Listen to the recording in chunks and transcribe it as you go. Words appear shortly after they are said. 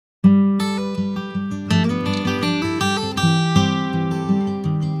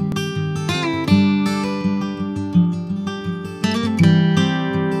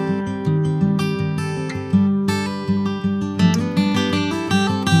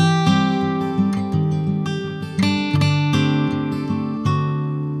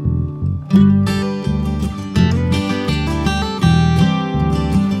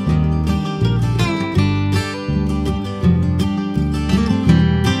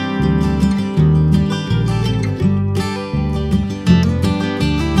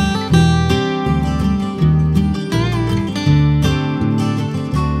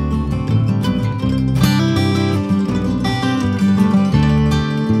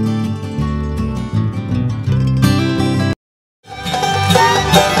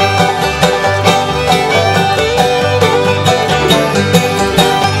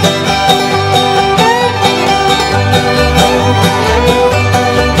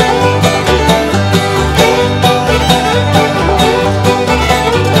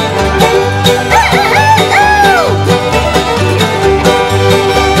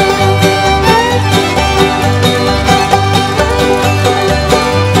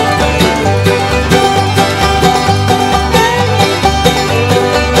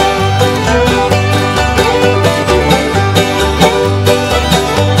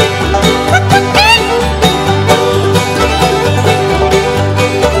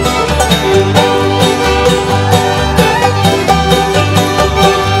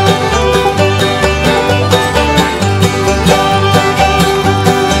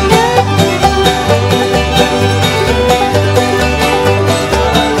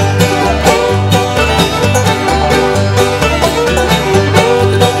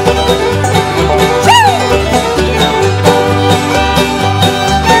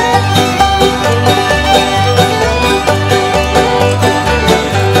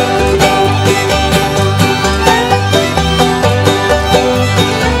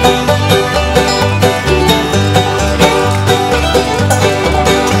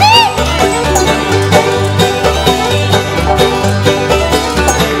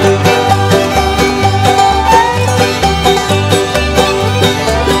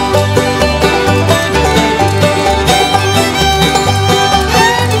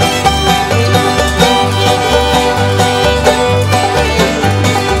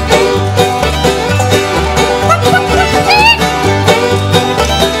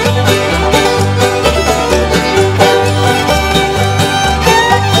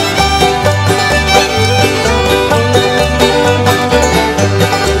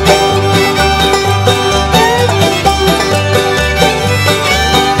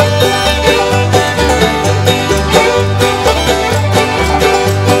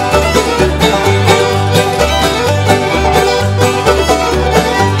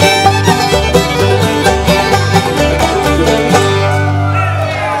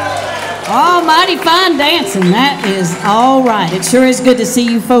and that is all right. It sure is good to see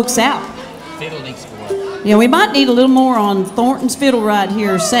you folks out. Fiddle needs to work. Yeah, we might need a little more on Thornton's fiddle right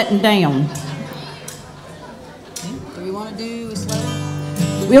here, setting down. Do we want to do a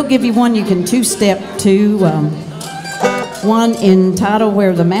slow? We'll give you one you can two-step to. One entitled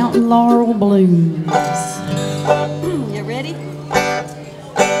Where the Mountain Laurel Blooms. You ready?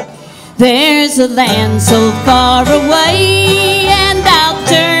 There's a land so far away, and I'll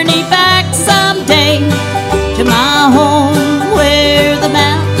journey back someday to my home where the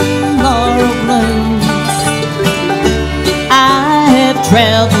mountain laurel blooms. I have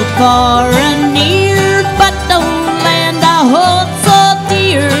traveled far and near, but no land I hold so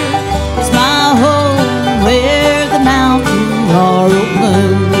dear is my home where the mountain laurel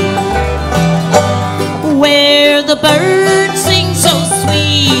blooms. Where the birds sing so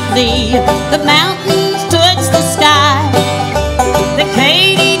sweetly, the mountains touch the sky, the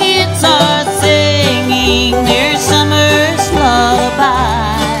katydids are singing their summer's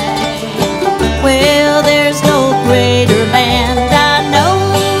lullaby. Well, there's no greater land I know,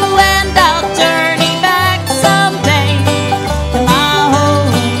 and I'll journey back someday to my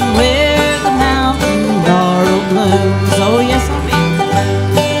home where the mountain laurel blooms. Oh yes, I will.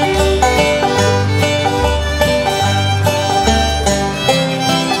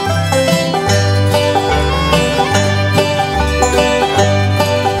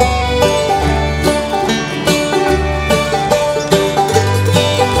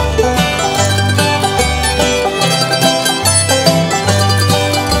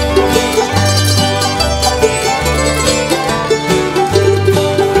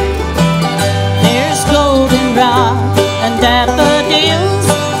 Daffodils,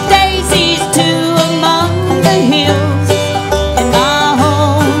 daisies too among the hills, in my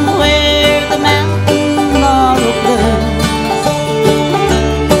home where the mountain laurel blooms.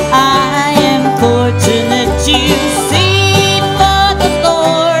 I am fortunate, you see, for the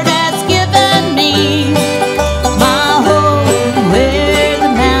Lord has given me my home where the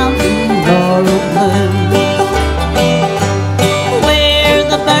mountain laurel blooms. Where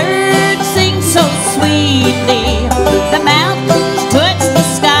the birds sing so sweetly, the mountains touch the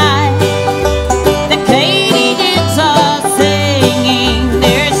sky, the katydids are singing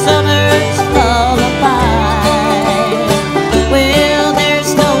their summer's lullaby. Well,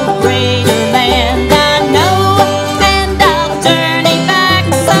 there's no greater land I know, and I'll journey back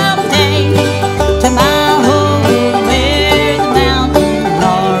someday to my home where the mountain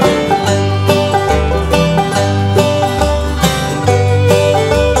laurel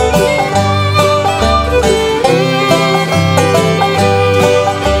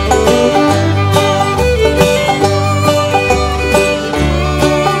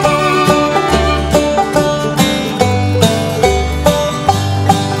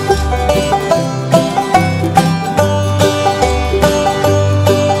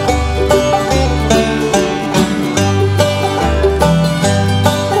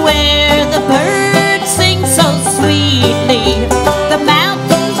where the birds sing so sweetly, the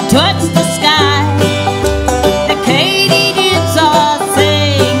mountains touch the sky, the katydids are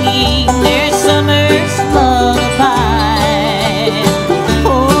singing their summer's lullaby.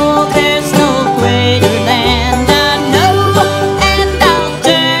 Oh, there's no greater land I know, and I'll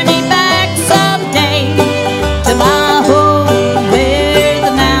journey back someday to my home where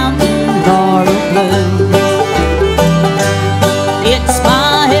the mountain laurel blooms. It's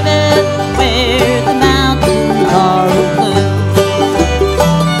my heaven where the mountain laurel blooms.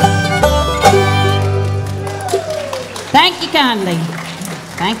 Thank you kindly.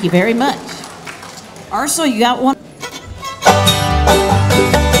 Thank you very much. Ursula, you got one?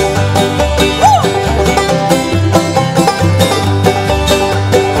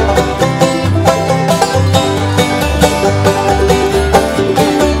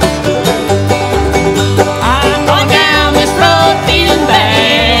 I'm going down this road feeling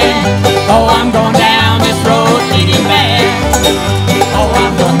bad. Oh, I'm going down this road feeling bad. Oh,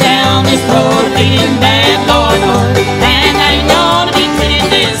 I'm going down this road feeling bad, Lord, Lord. And I ain't gonna be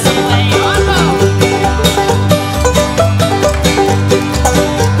treated this way. Oh, no.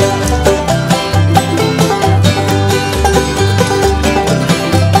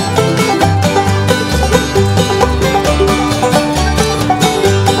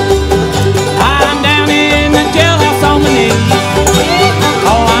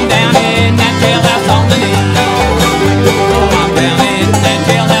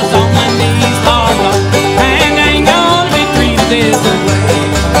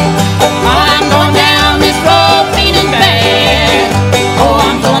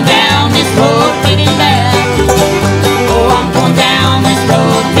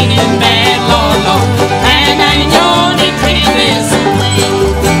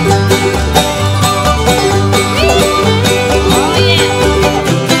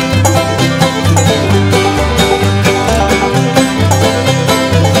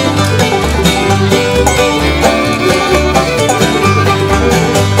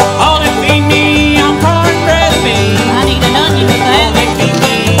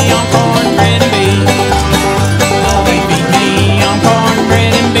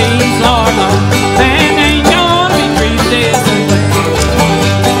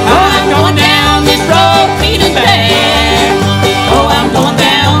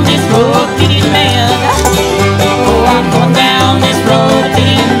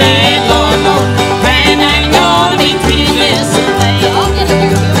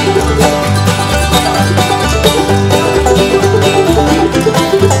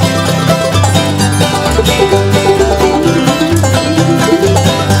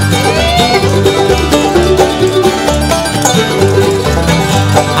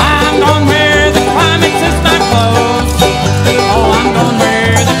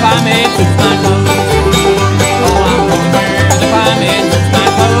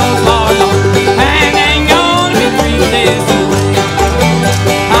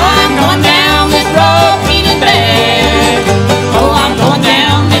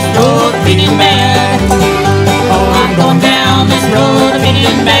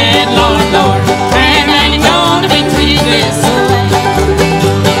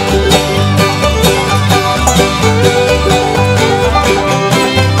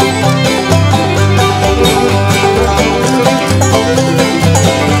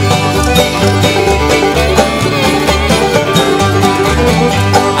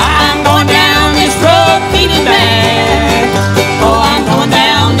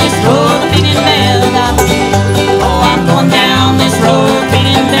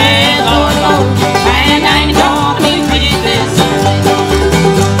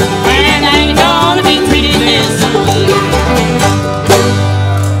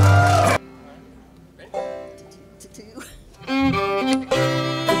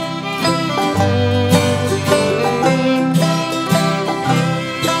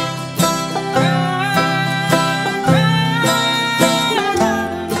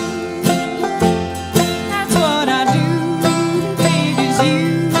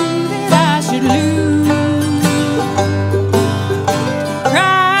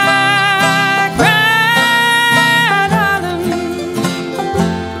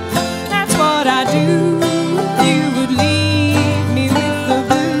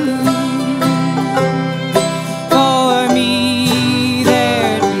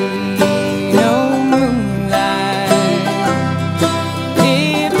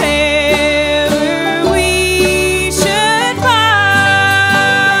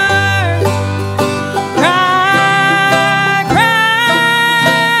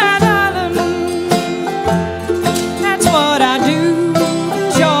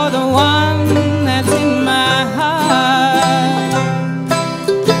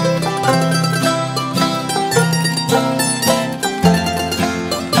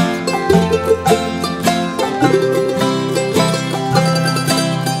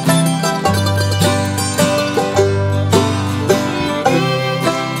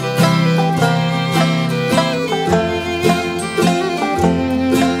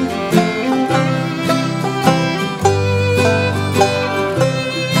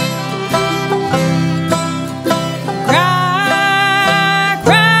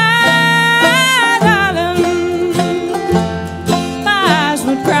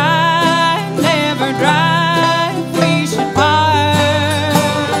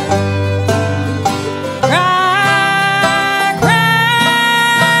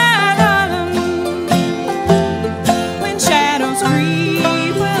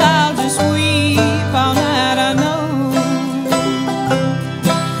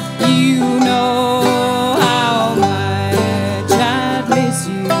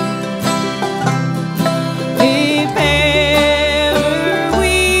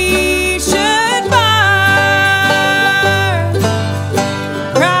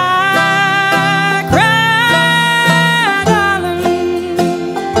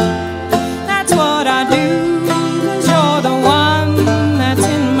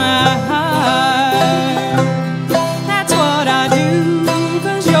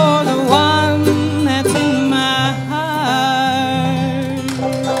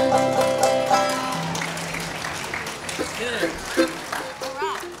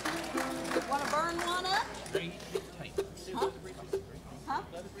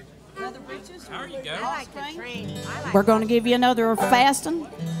 There you go. We're going to give you another fast one,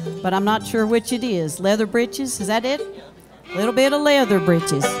 but I'm not sure which it is. Leather breeches, is that it? A little bit of leather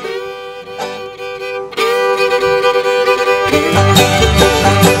breeches.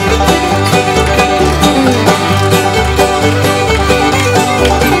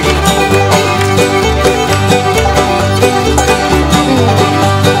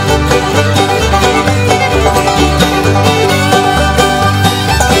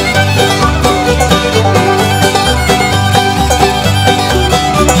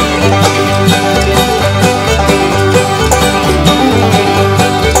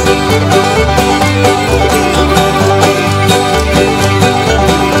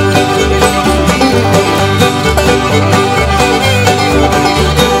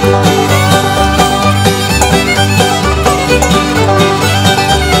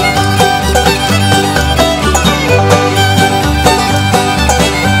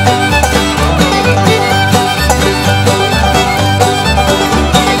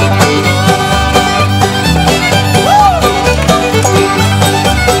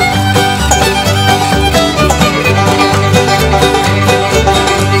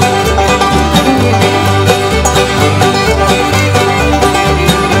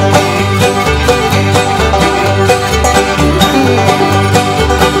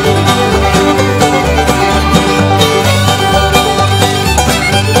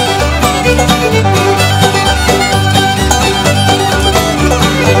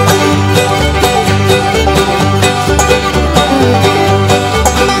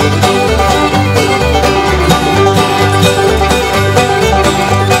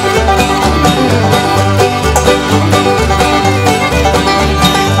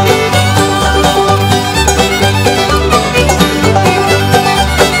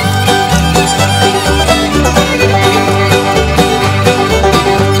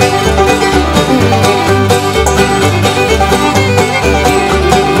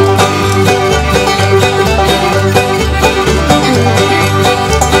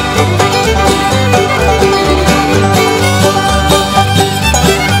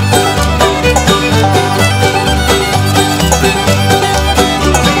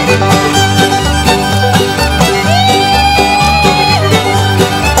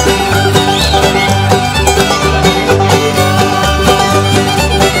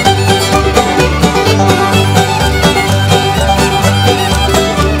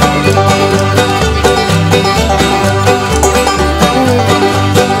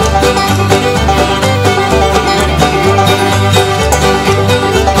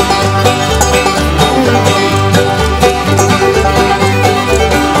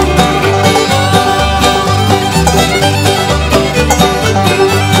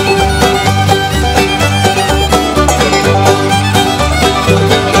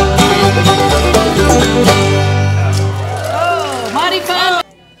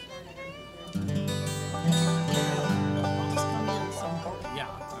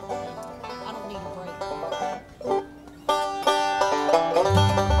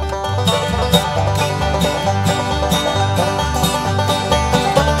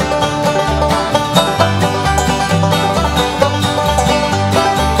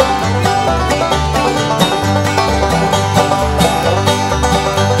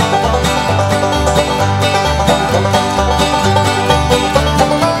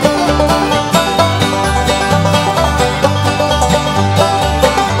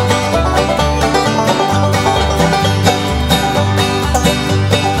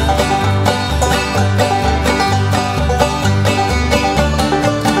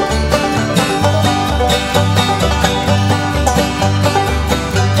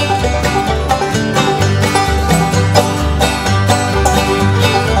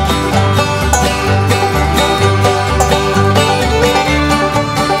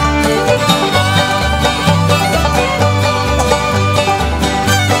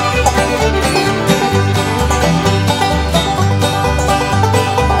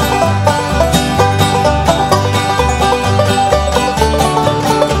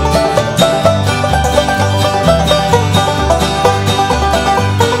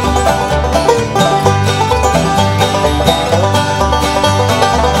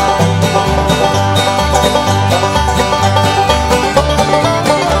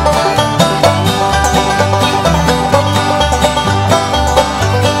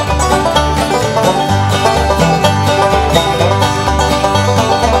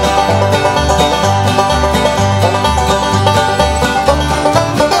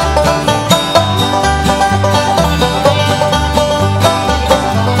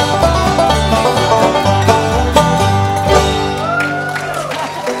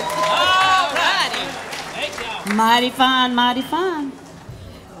 Mighty fine, mighty fine.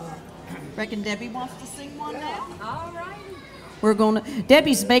 Reckon Debbie wants to sing one now? All right.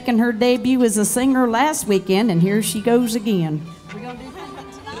 Debbie's making her debut as a singer last weekend, and here she goes again. We're going to do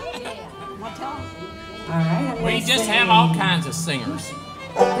that tonight? Yeah. Want to tell them? All right. We just have all kinds of singers.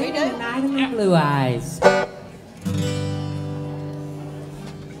 We do. Night in the Blue Eyes.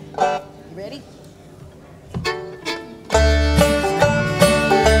 You ready?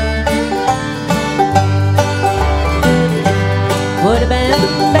 Would have been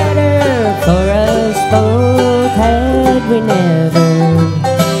better for us both had we never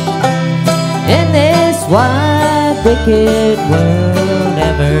in this wide wicked world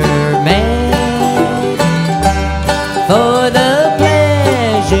ever met. For the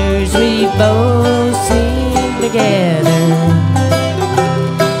pleasures we both seen together,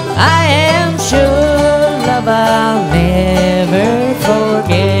 I am sure, love, I'll never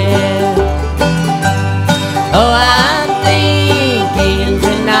forget. Oh, I'm thinking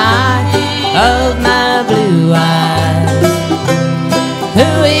tonight of my blue eyes,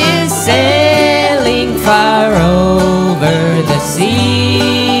 who is sailing far over the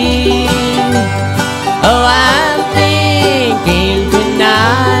sea. Oh, I'm thinking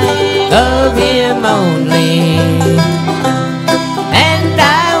tonight of him only, and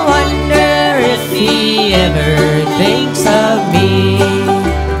I wonder if he ever thinks of me.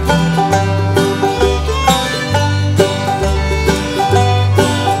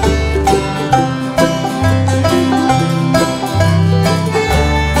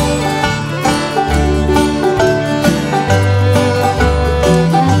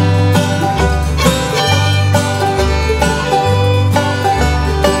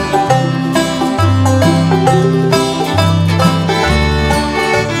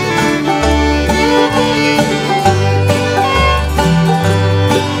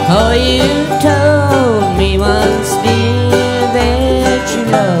 Oh, you told me once, dear, that you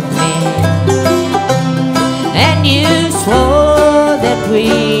loved me, and you swore that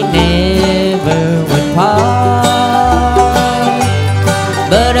we never would part.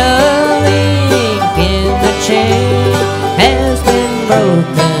 But a link in the chain has been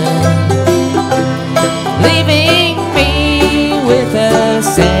broken, leaving me with a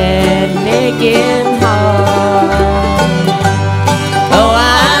sad, aching heart. Oh,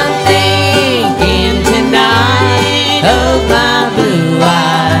 I'm thinking tonight of my blue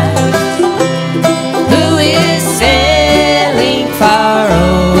eyes, who is sailing far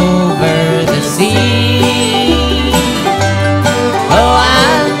over the sea. Oh,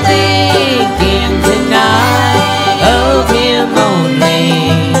 I'm thinking tonight of him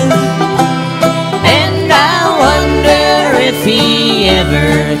only, and I wonder if he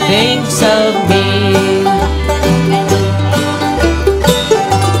ever thinks of me.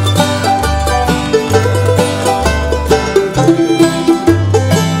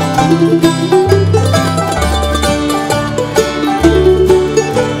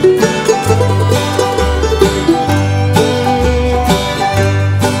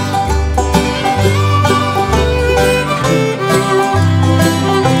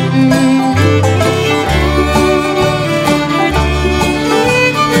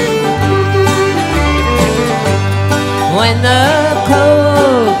 When the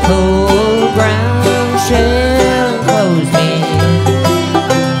cold, cold ground shall close me,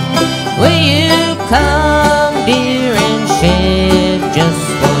 will you come, dear, and shed just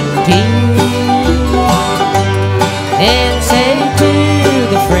one tear, and say to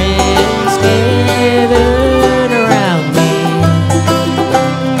the friends gathered around me,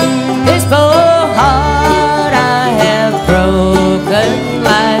 this poor heart I have broken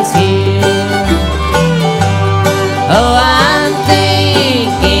lies here. Oh, I'm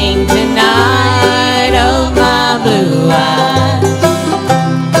thinking tonight of my blue eyes,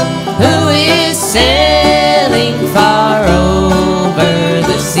 who is sailing far over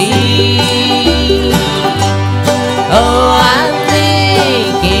the sea. Oh, I'm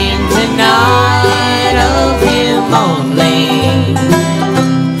thinking tonight of him only,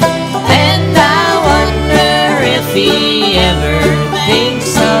 and I wonder if he ever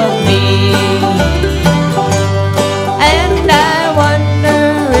thinks of me.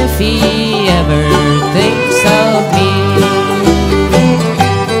 If he ever thinks of me.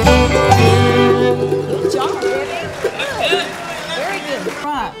 Good job, Debbie. Very good.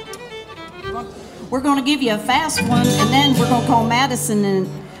 Right. We're going to give you a fast one, and then we're going to call Madison and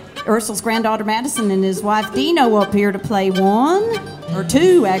Ursul's granddaughter Madison and his wife Dino up here to play one, or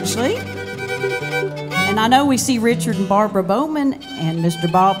two actually. And I know we see Richard and Barbara Bowman and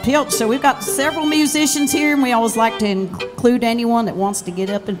Mr. Bob Pilch, so we've got several musicians here, and we always like to include anyone that wants to get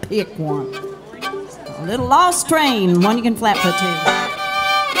up and pick one. A little Lost Train, one you can flatfoot to.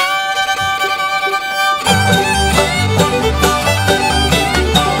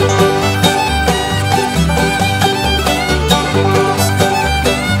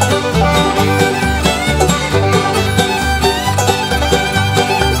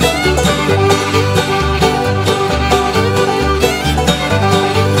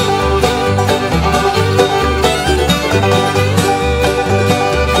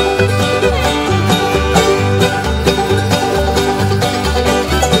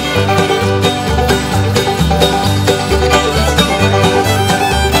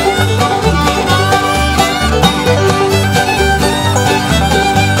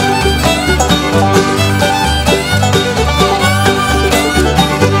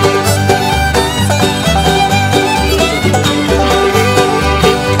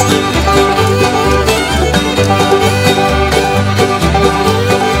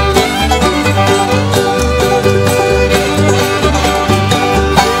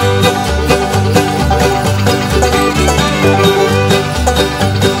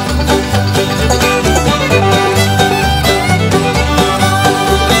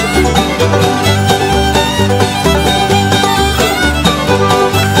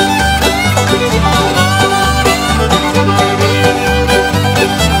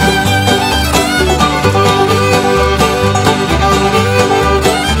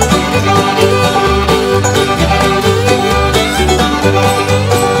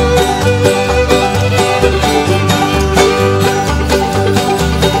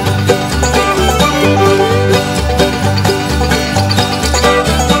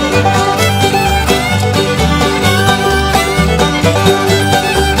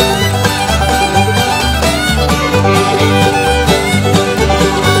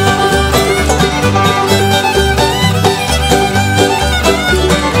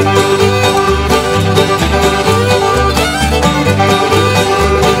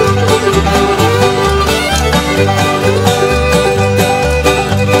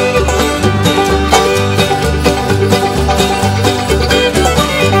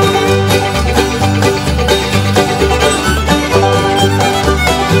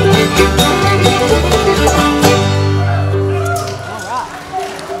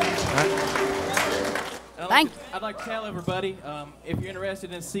 If you're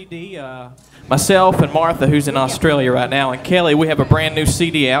interested in a CD, myself and Martha, who's in Australia right now, and Kelly, we have a brand new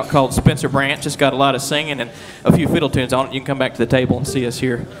CD out called Spencer Branch. It's got a lot of singing and a few fiddle tunes on it. You can come back to the table and see us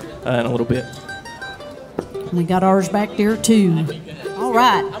here in a little bit. We got ours back there too. All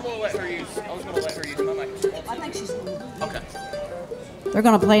right. I'm going to let her use. I was going to let her use my mic. I think she's. Okay. They're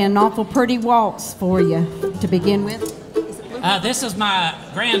going to play an awful pretty waltz for you to begin with. This is my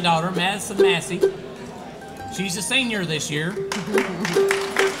granddaughter, Madison Massey. She's a senior this year.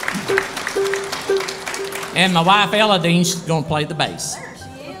 And my wife, Ella Dean, she's going to play the bass. There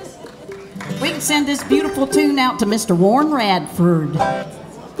she is. We can send this beautiful tune out to Mr. Warren Radford.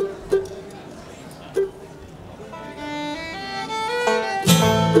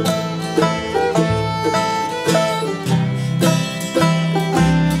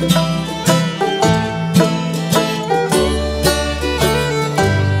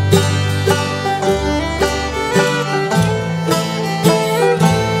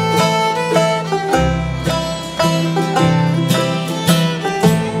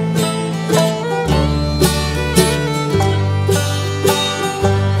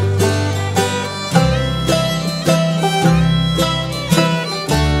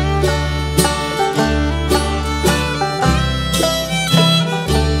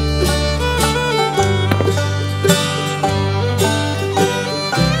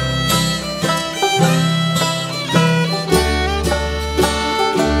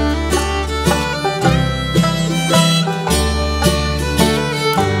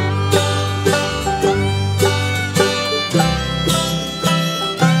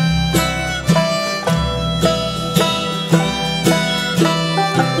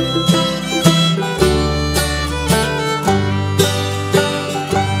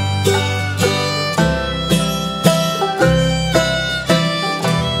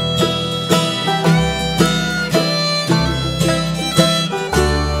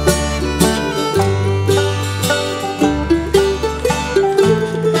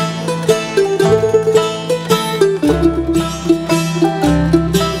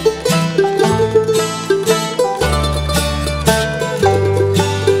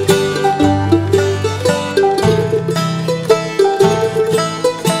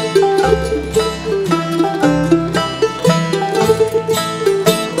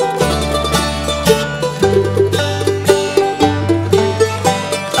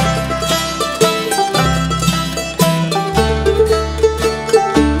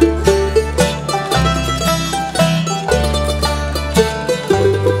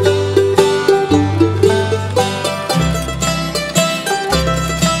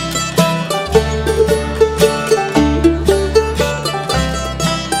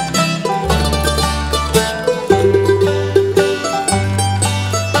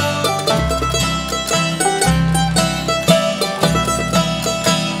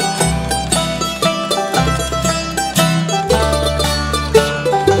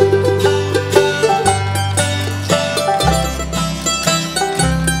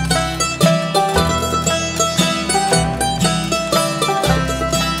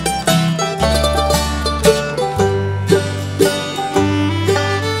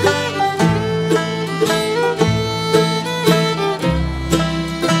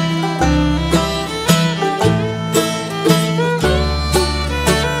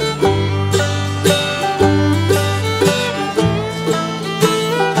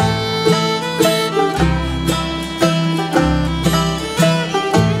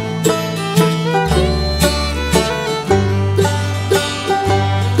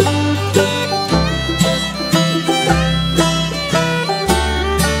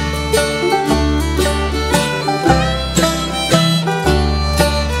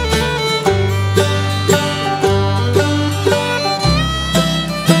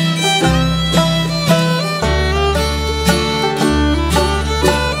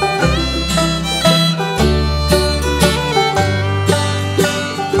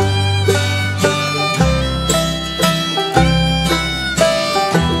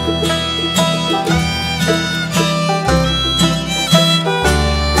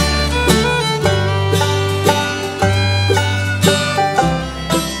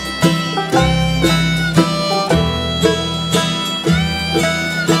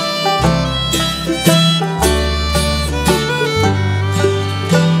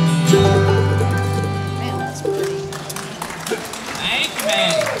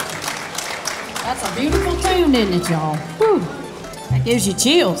 isn't it, y'all? Whew. That gives you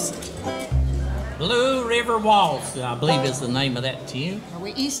chills. Blue River Waltz, I believe is the name of that tune. Are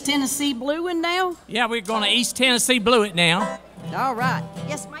we East Tennessee blueing now? Yeah, we're going to East Tennessee Blue it now. All right.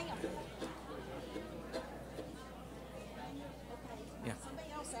 Yes, ma'am. Yeah. Somebody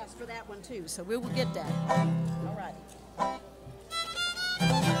else asked for that one too, so we will get that. All righty.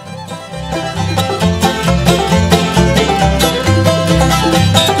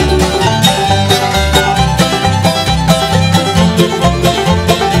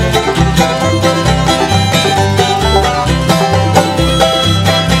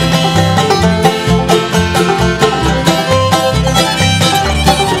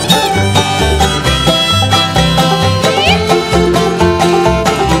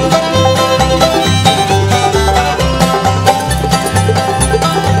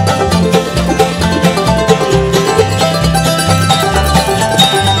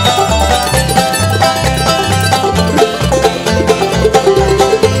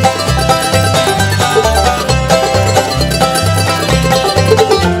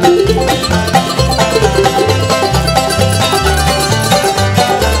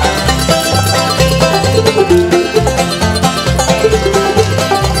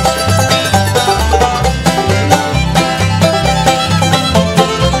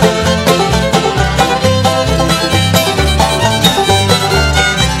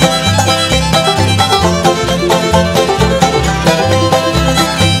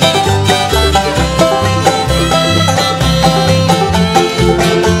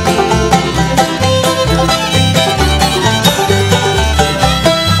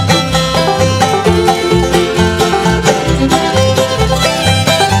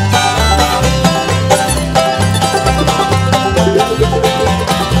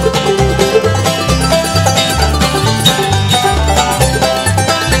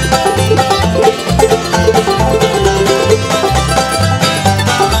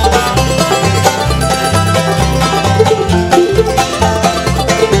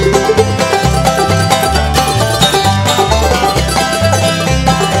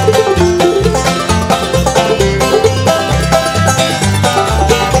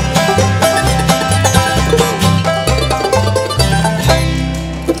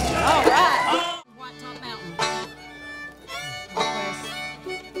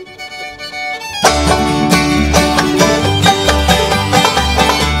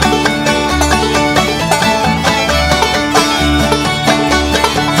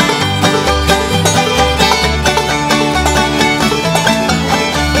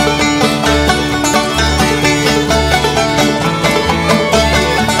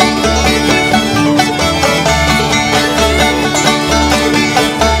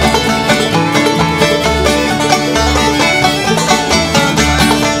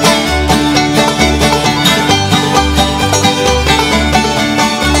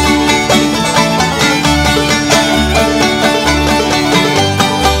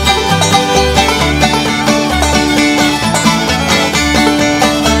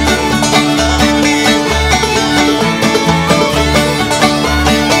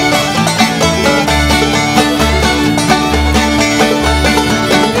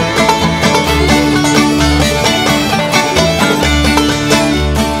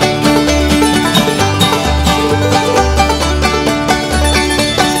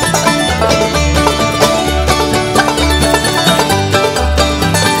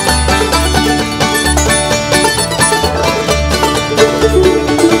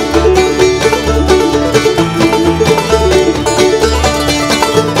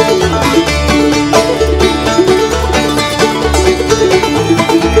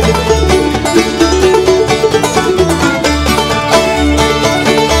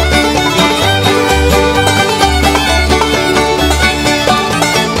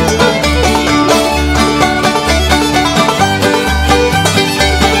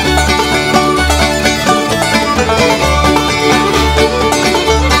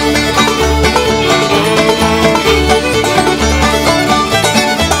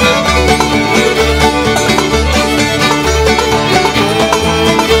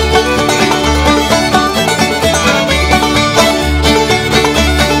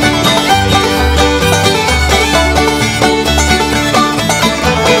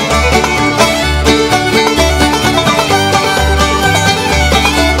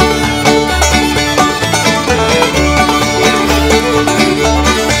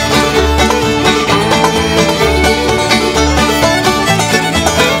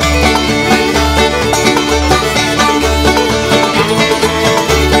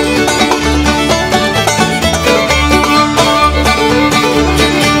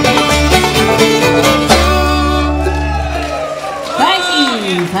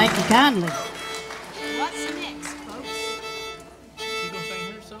 you. Thank you kindly. What's next, folks? You gonna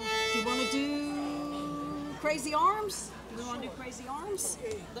sing her song? Do you want to do Crazy Arms? We want to do Crazy Arms?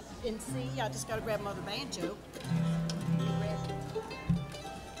 And see, I just got to grab Mother Banjo.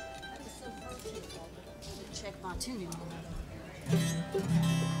 Check my tuning.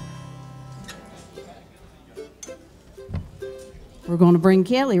 We're going to bring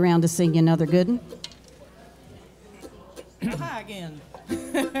Kelly around to sing you another good one. Hi again.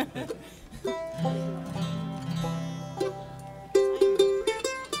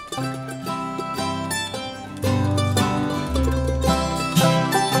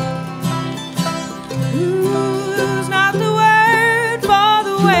 Who's not the word for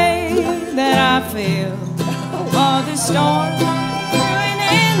the way that I feel? All this storm brewing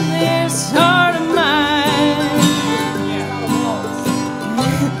in this heart of mine.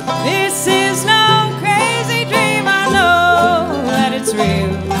 This is no crazy dream, I know that it's real.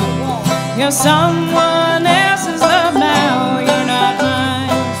 You're someone else's love now, you're not mine.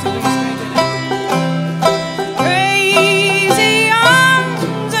 Crazy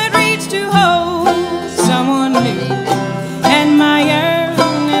arms that reach to hold someone new, and my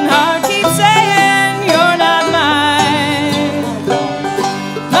yearning heart keeps saying you're not mine.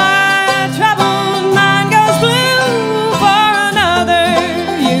 My troubled mind goes blue for another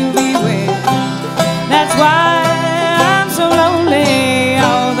you be with. That's why I'm so lonely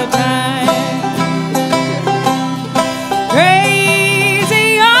all the time.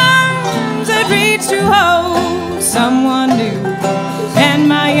 Crazy arms that reach to hold someone new, and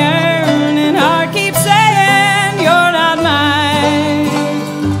my yearning heart keeps saying you're not mine.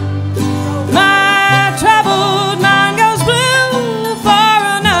 My troubled mind goes blue for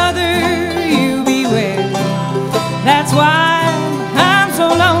another you be with. That's why I'm so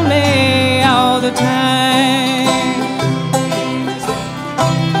lonely all the time.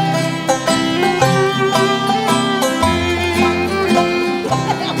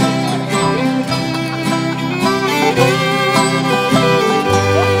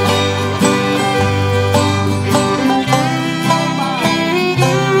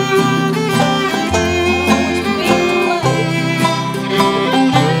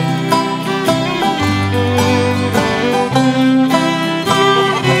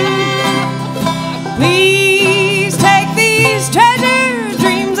 Please take these treasure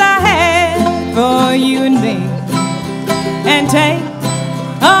dreams I had for you and me, and take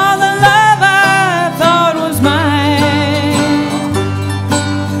all the love I thought was mine.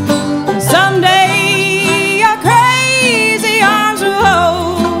 Someday your crazy arms will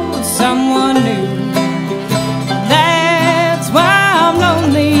hold someone new. That's why I'm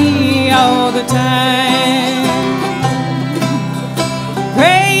lonely all the time.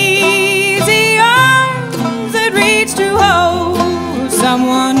 Crazy arms that reach to hold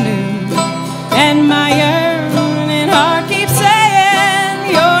someone new, and my yearning heart keeps saying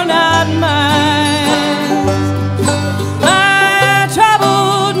you're not mine. My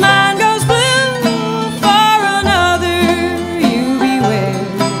troubled mind goes blue for another you be with.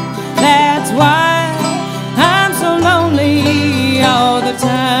 That's why I'm so lonely all the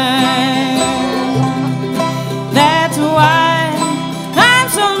time. That's why I'm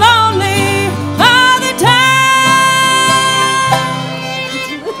so lonely all the time.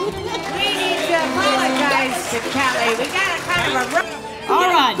 We need to apologize to Kelly. We got a kind of a... All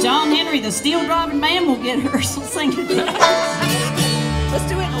right, John Henry, the steel driving man, will get her some singing. Let's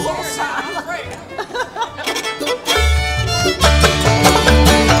do it in a little song.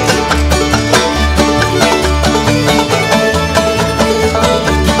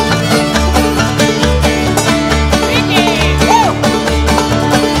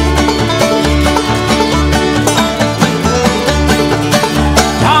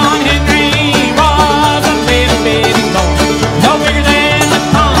 John Henry was a little bitty boy, no bigger than the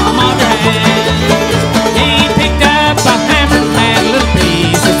palm of your hand. He picked up a hammer and a little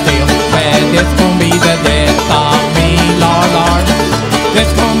piece of steel. Well, it's gonna be the death of me, Lord, Lord.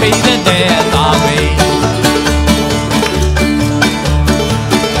 It's gonna be the death of me.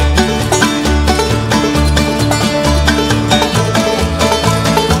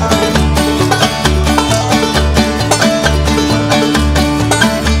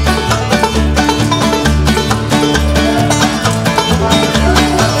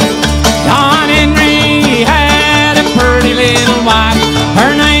 John Henry had a pretty little wife.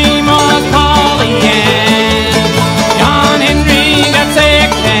 Her name was Polly Ann. John Henry got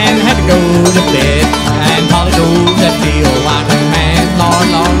sick and had to go to bed. And Polly drove that wheel like a man, Lord,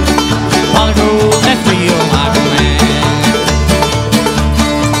 Lord. Polly drove that wheel like a man.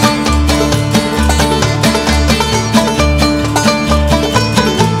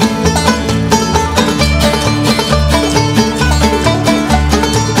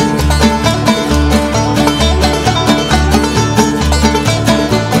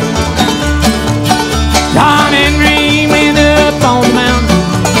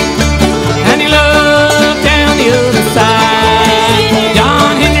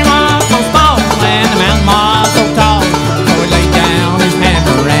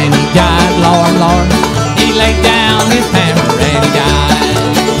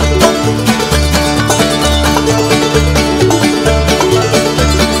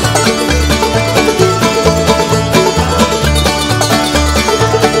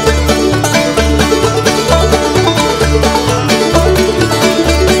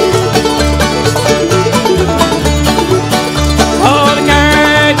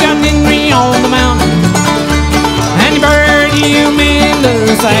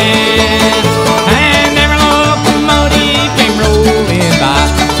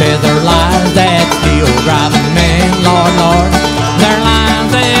 Says their lives that still drive a man, Lord, Lord. Their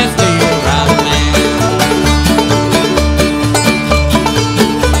lives that still drive a man.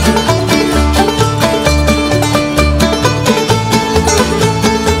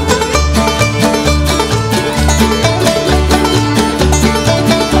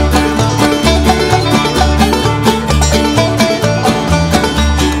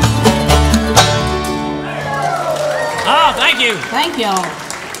 Oh, thank you. Thank y'all.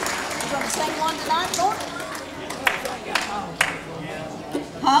 You gonna sing one tonight, Thornton?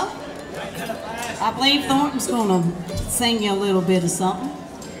 Huh? I believe Thornton's gonna sing you a little bit of something.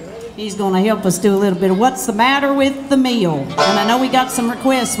 He's gonna help us do a little bit of What's the Matter with the Meal. And I know we got some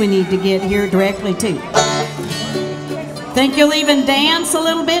requests we need to get here directly too. Think you'll even dance a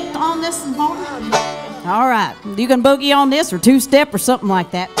little bit on this, Thornton? All right. You can boogie on this or two-step or something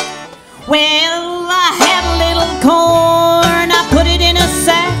like that. Well, I had a little corn, I put it in a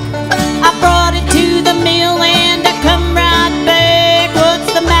sack. I brought it to the mill and I come right back.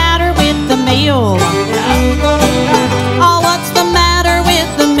 What's the matter with the mill? Oh, what's the matter with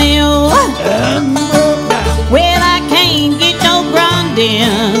the mill? Well, I can't get no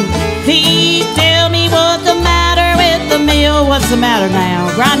grinding. Please tell me what's the matter with the mill. What's the matter now?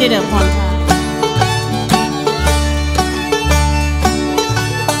 Grind it up one time.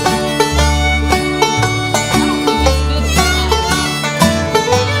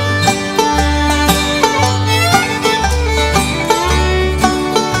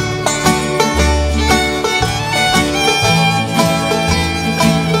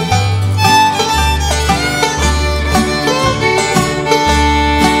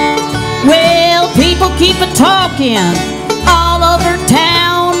 People keep a-talking all over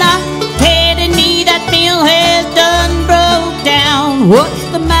town, telling me that mill has done broke down. What's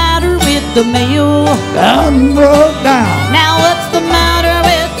the matter with the mill? Done broke down. Now what's the matter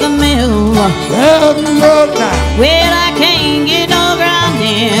with the mill? Done broke down. Well, I can't get no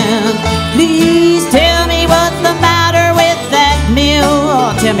grinding. Please tell me what's the matter with that mill.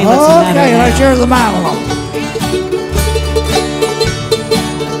 Oh, tell me what's the matter. Okay, let's hear the monologue.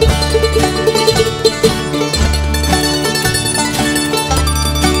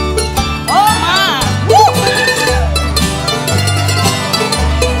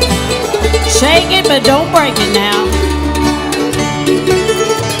 Shake it, but don't break it now.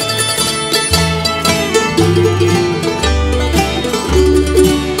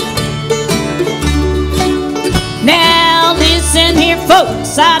 Now listen here,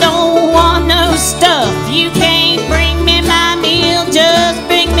 folks, I don't want no stuff. You can't bring me my meal, just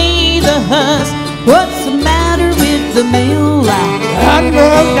bring me the husk. What's the matter with the mill? Done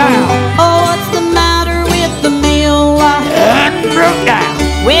broke down. Oh, what's the matter with the mill? Done broke down.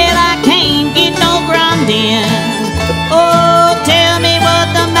 Well, I can't get no grinding. Oh, tell me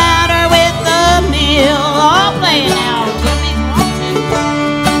what's the matter with the mill. Oh, play it now.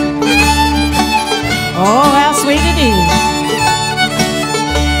 Oh, how sweet it is.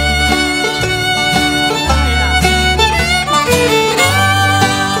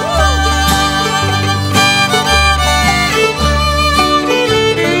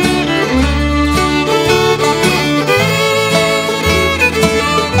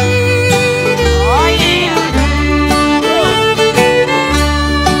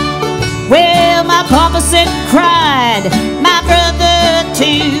 Papa said and cried, my brother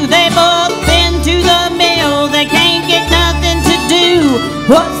too. They both been to the mill, they can't get nothing to do.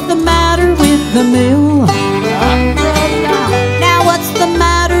 What's the matter with the mill? Now what's the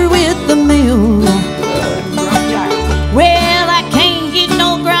matter with the mill? Well, I can't get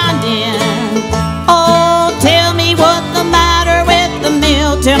no grinding. Oh, tell me what's the matter with the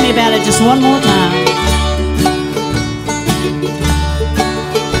mill. Tell me about it just one more time.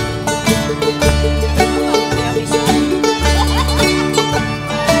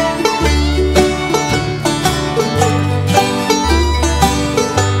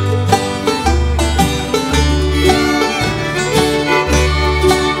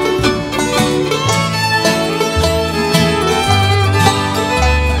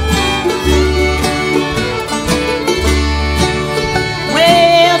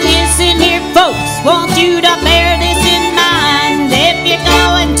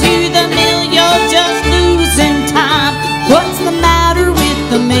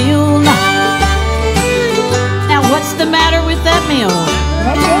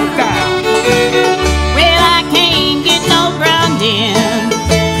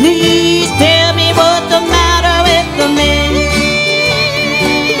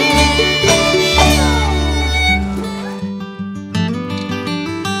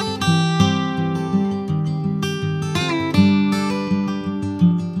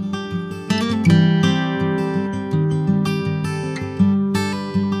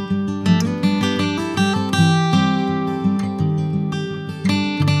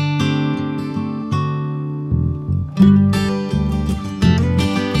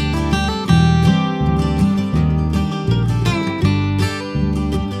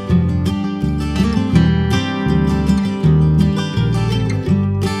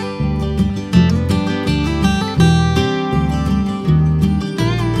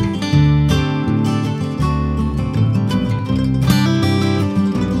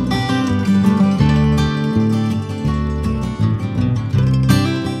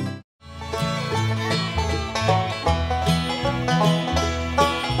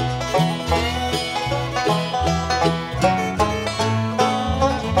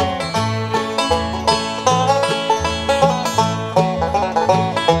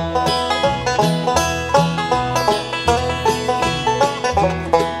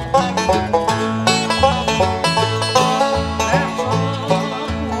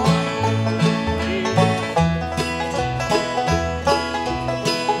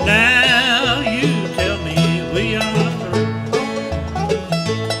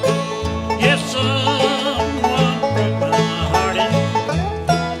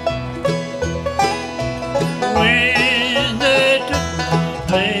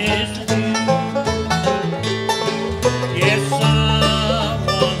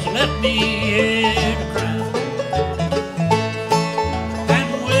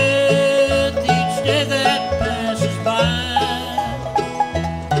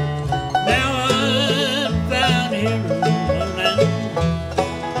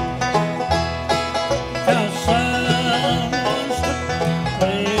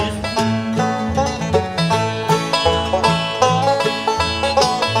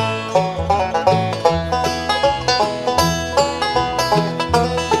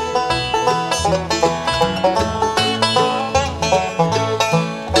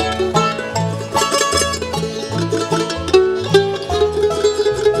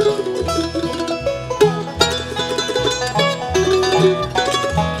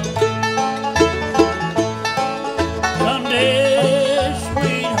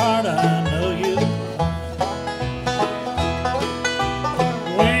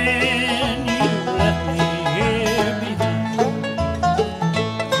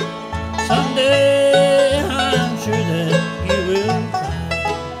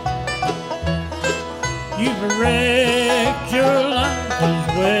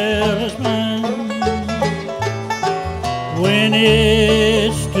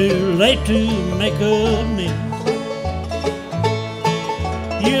 late to make a meal.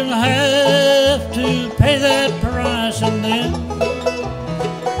 You'll have to pay that price, and then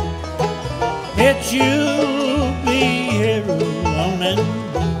it's you'll be here alone and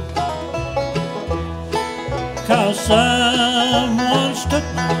blue. 'Cause someone's took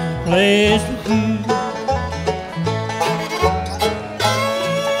my place with you.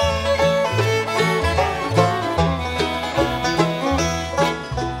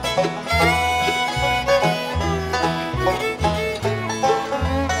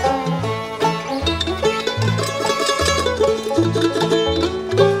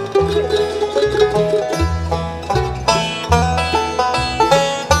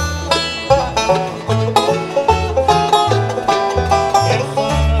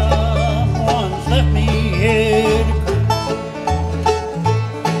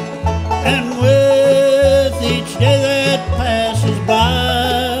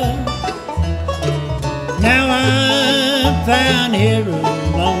 Found here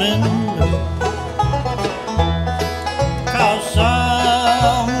alone and blue. 'Cause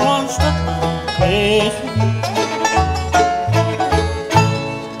someone's took my place with you.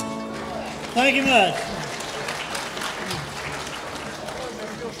 Thank you much.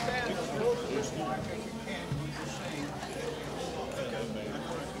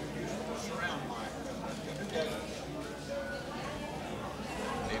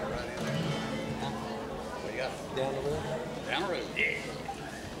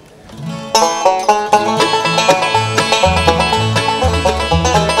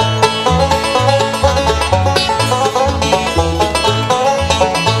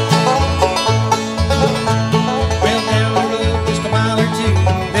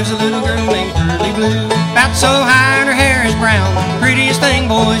 So high and her hair is brown, prettiest thing,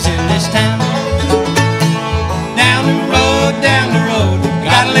 boys, in this town. Down the road,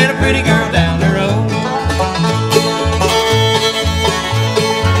 got a little pretty girl down the road.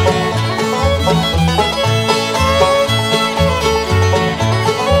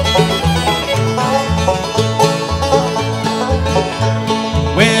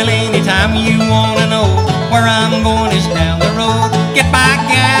 Well, anytime you wanna know where I'm going is down the road. Get my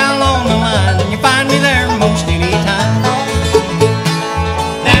gal on the line and you find me there most any time.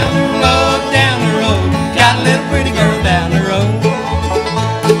 Down the road, got a little pretty girl down the road.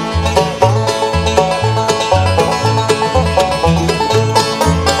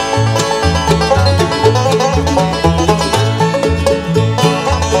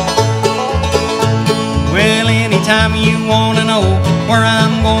 Well, anytime you wanna know where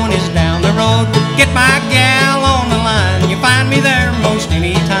I'm going is down the road. Get my gal on the line, you find me there most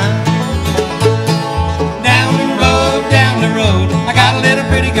any time. Down the road, I got a little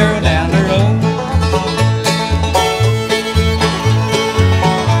pretty girl down the road.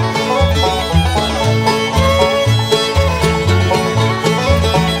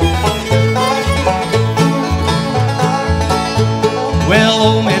 Well,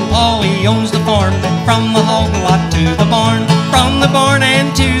 old man Paul, he owns the farm, from the hog lot to the barn, from the barn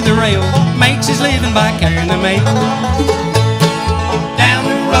and to the rail, makes his living by carrying the mail. Down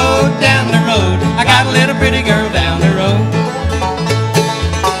the road, I got a little pretty girl down the road.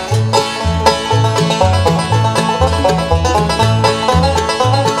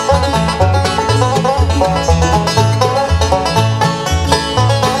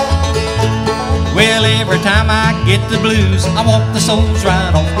 Well, every time I get the blues, I walk the soles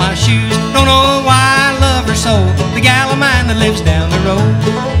right off my shoes. Don't know why I love her so, the gal of mine that lives down the road.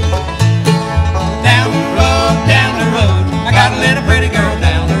 Down the road, I got a little pretty girl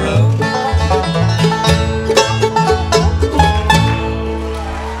down the road.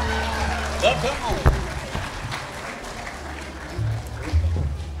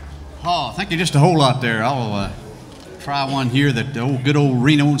 Oh, thank you just a whole lot there. I'll try one here, that good old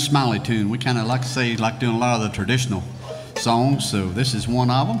Reno and Smiley tune. We kind of like to say, like doing a lot of the traditional songs, so this is one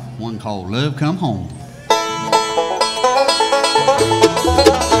of them, one called Love Come Home.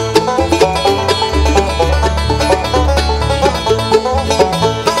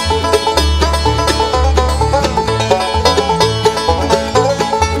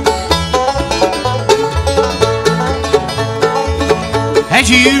 As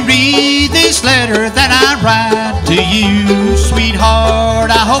you read this letter that I write to you,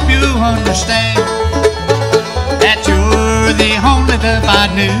 sweetheart, I hope you understand that you're the only love I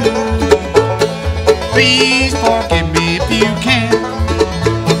knew. Please forgive me if you can.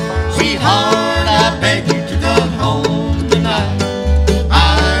 Sweetheart, I beg you to come home tonight.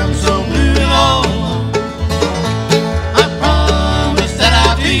 I'm so blue and all alone. I promise that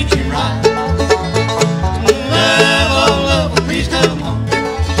I'll treat you right. Love, oh love, please come home.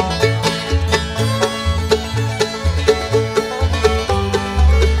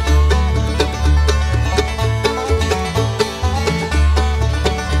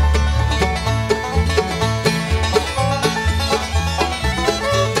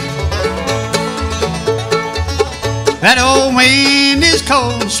 That old wind is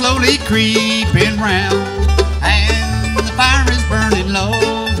cold, slowly creeping round, and the fire is burning low.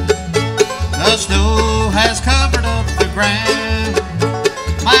 The snow has covered up the ground.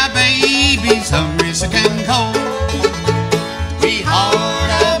 My baby's hungry, sick and cold. Sweetheart,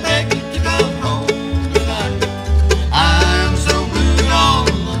 I beg you to come home tonight. I'm so blue and all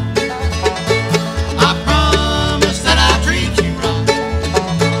alone. I promise that I'll treat you right.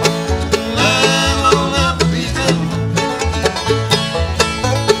 Love, oh love, please come home.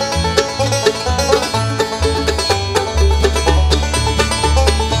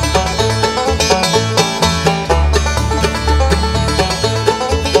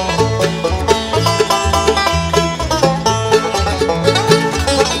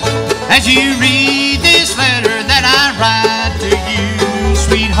 As you read this letter that I write to you,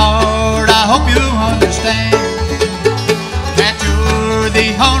 sweetheart, I hope you'll understand that you're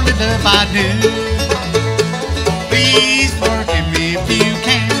the only love I do. Please forgive me if you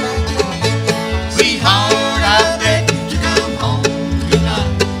can. Sweetheart, I beg you to come home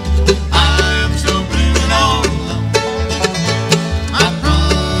tonight. I'm so blue and all alone. I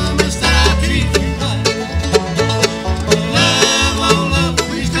promise that I'll treat you right. Love, oh love,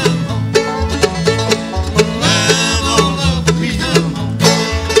 please come home. Love, oh love, please come home.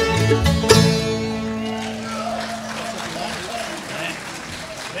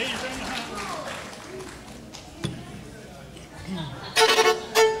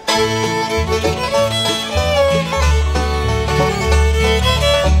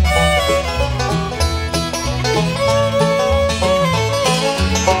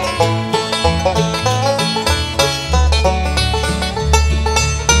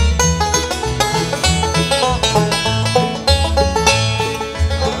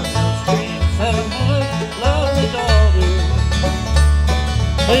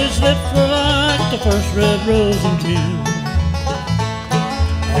 His lips were like the first red rose in June,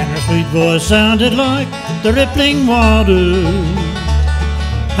 and her sweet voice sounded like the rippling water,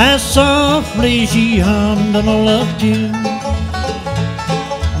 as softly she hummed an old love tune.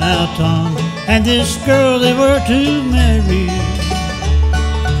 Now Tom and this girl, they were to marry,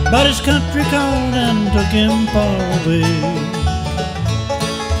 but his country called and took him far away.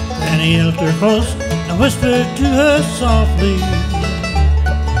 Then he held her close and whispered to her softly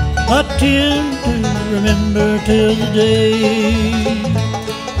a tune to remember till the day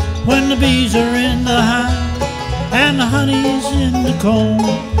when the bees are in the hive and the honey's in the comb,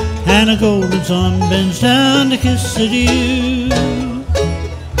 and a golden sun bends down to kiss the dew.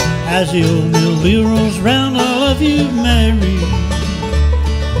 As the old mill wheel rolls round, I love you, Mary.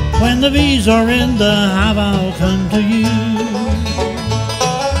 When the bees are in the hive, I'll come to you.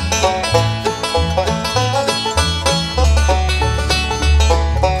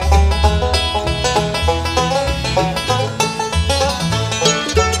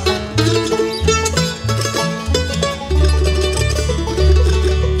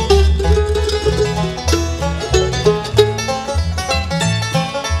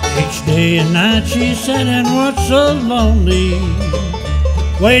 Day and night she sat and watched so lonely,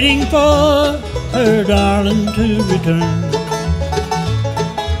 waiting for her darling to return.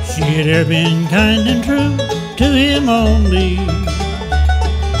 She had ever been kind and true to him only,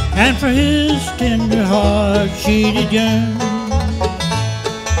 and for his tender heart she did yearn.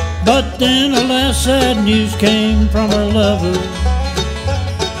 But then alas, sad news came from her lover.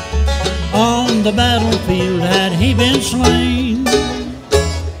 On the battlefield had he been slain.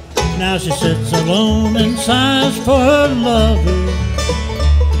 Now she sits alone and sighs for her lover,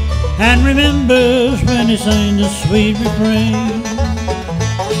 and remembers when he sang the sweet refrain.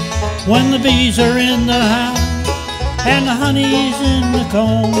 When the bees are in the hive and the honey's in the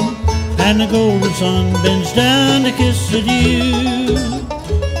comb, and the golden sun bends down to kiss the dew.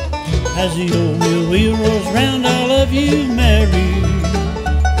 As the old mill wheel rolls round, I love you, Mary.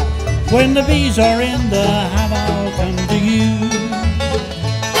 When the bees are in the hive, I'll come to you.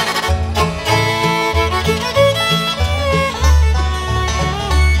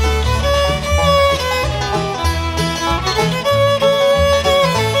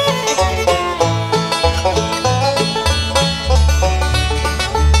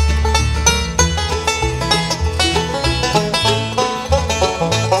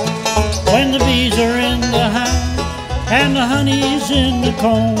 When the bees are in the hive and the honey's in the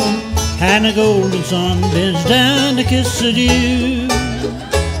comb, and the golden sun bends down to kiss the dew.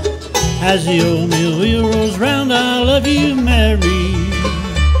 As the old mill wheel rolls round, I love you, Mary.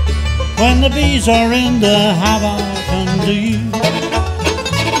 When the bees are in the hive, I'll come to you.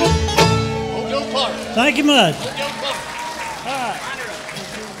 Thank you much. All right.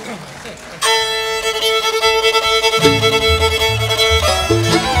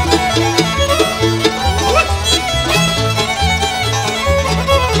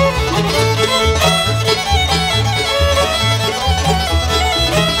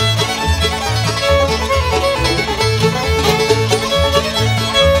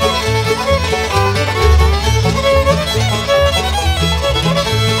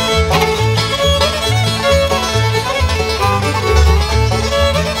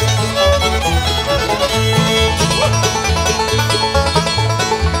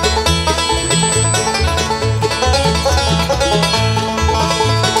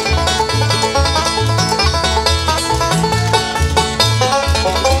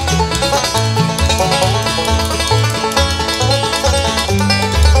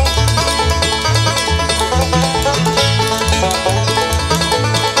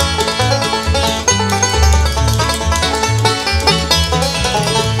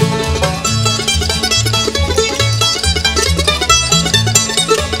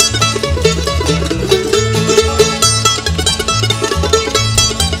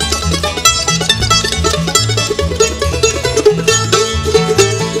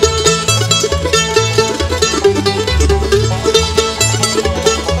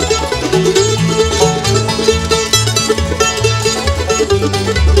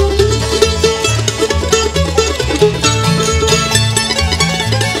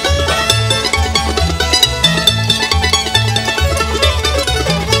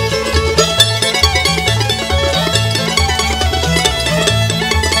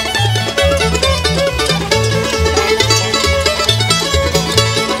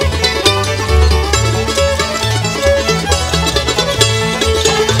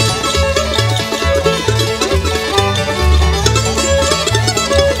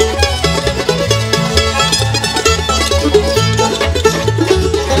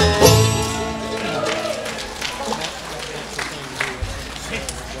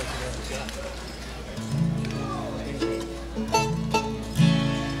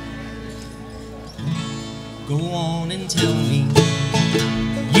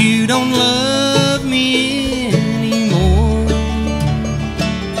 don't love me anymore.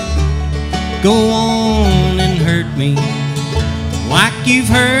 Go on and hurt me like you've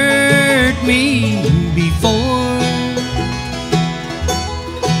hurt me before.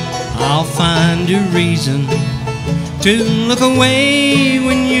 I'll find a reason to look away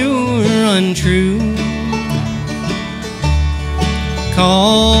when you're untrue.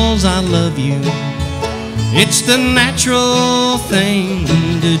 'Cause I love you, it's the natural thing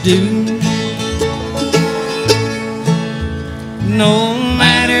to do. No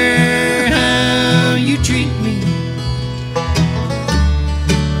matter how you treat me,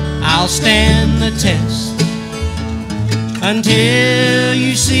 I'll stand the test until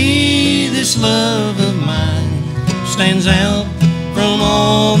you see this love of mine stands out from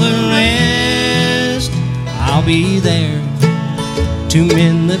all the rest. I'll be there to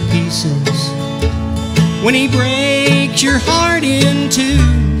mend the pieces when he breaks your heart in two.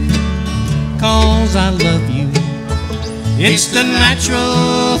 'Cause I love you, it's the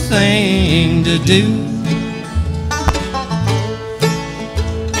natural thing to do.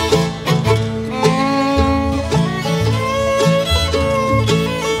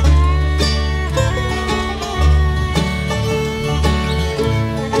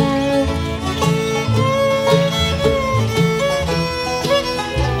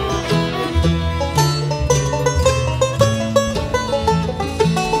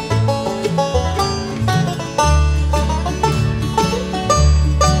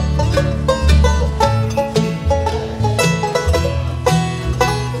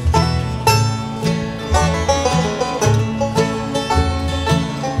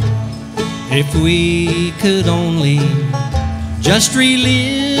 If we could only just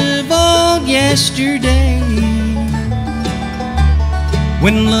relive old yesterday,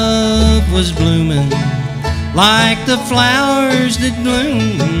 when love was blooming like the flowers that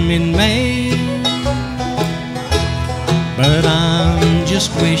bloom in May. But I'm just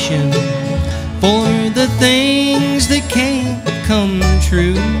wishing for the things that can't come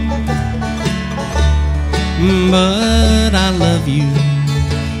true. But I love you,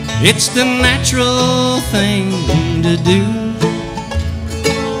 it's the natural thing to do.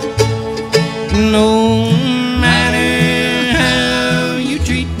 No matter how you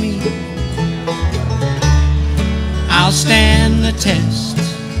treat me, I'll stand the test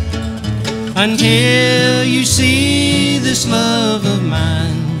until you see this love of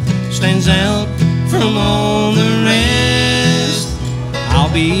mine stands out from all the rest.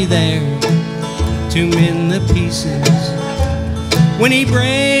 I'll be there to mend the pieces when he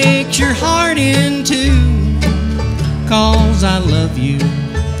breaks your heart in two. 'Cause I love you,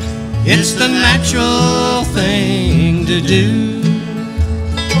 it's the natural thing to do.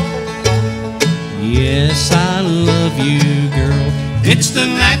 Yes, I love you, girl, it's the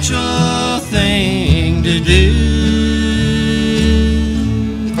natural thing to do.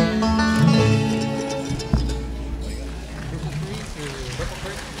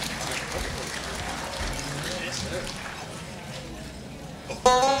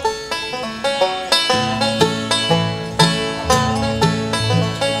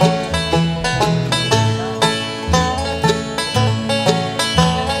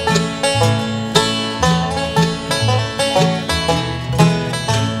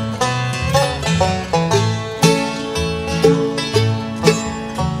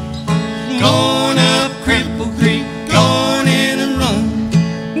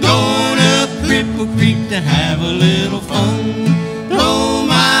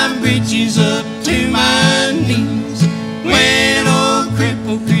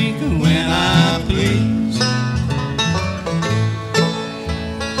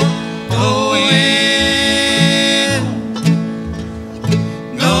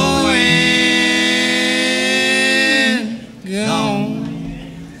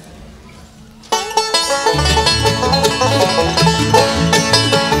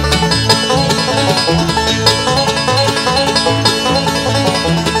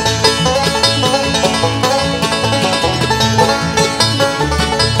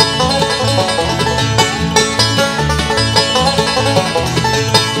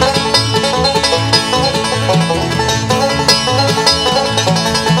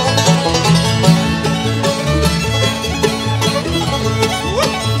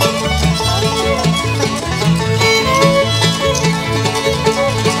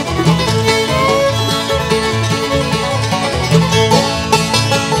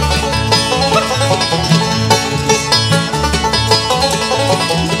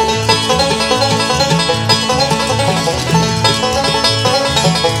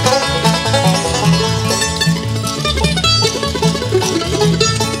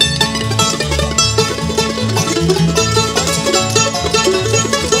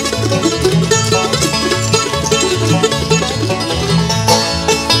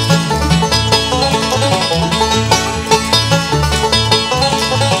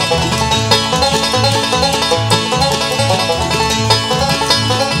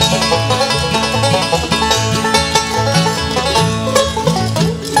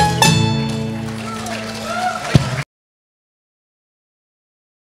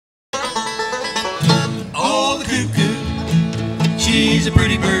 she's a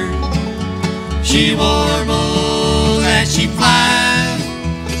pretty bird. She warbles as she flies,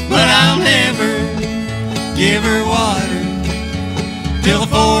 but I'll never give her water till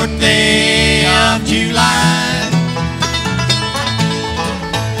the 4th day of July.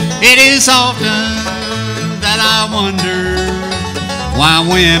 It is often that I wonder why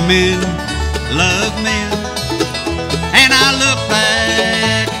women love men, and I look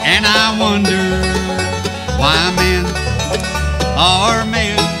back and I wonder why men are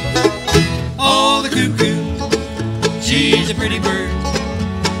men. Oh, the cuckoo, she's a pretty bird.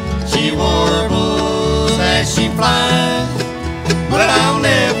 She warbles as she flies, but I'll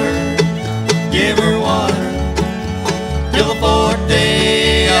never give her water till the 4th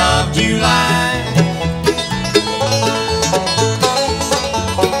day of July.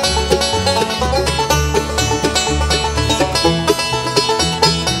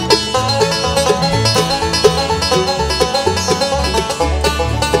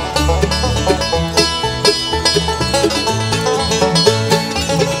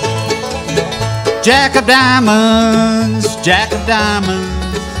 Jack of diamonds,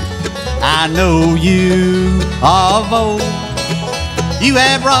 I know you of old. You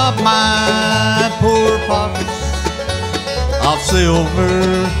have robbed my poor pockets of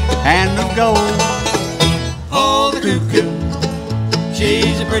silver and of gold. Oh, the cuckoo,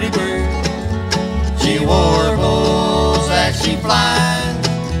 she's a pretty bird. She warbles as she flies,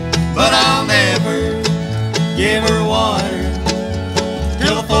 but I'll never give her water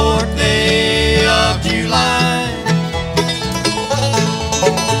till the 4th day of July.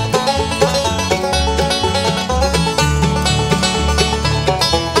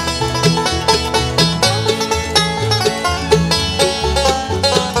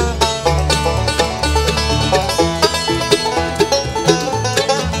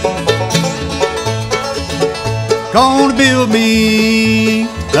 Gonna build me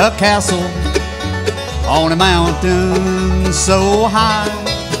a castle on a mountain so high,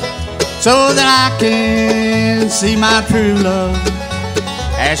 so that I can see my true love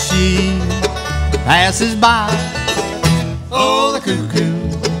as she passes by. Oh, the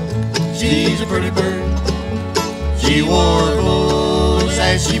cuckoo, she's a pretty bird. She warbles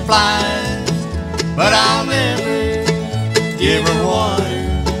as she flies, but I'll never give her water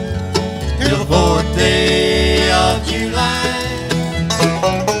till the 4th day of July.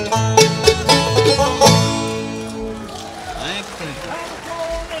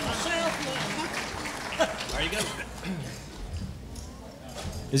 There you go.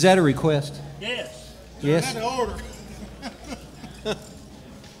 Is that a request? Yes. Yes. Out of order.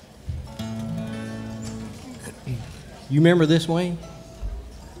 You remember this, Wayne?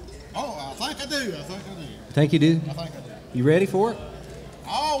 Oh, I think I do. Think you do? I think I do. You ready for it?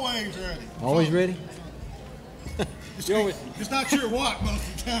 Always ready. Always ready? Just not sure what most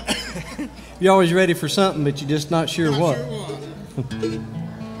of the time. You're always ready for something, but you're just not sure what. Not sure what.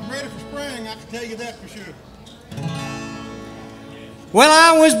 I'm ready for spring, I can tell you that for sure. Well,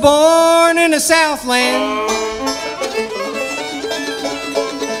 I was born in the Southland.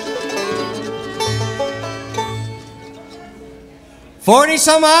 40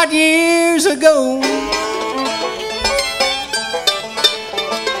 some odd years ago.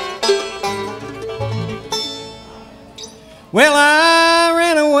 Well, I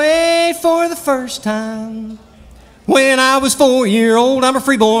ran away for the first time when I was 4-year-old. I'm a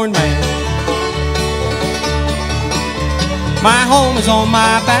freeborn man. My home is on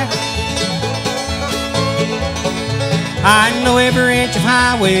my back. I know every inch of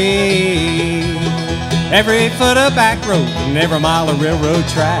highway, every foot of back road, and every mile of railroad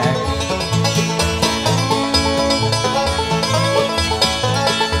track.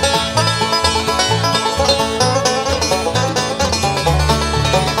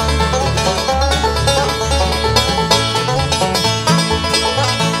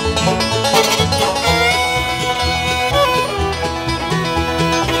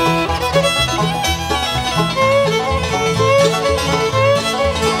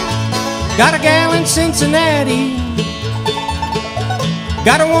 Got a gal in Cincinnati,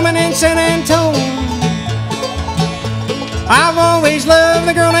 got a woman in San Antonio. I've always loved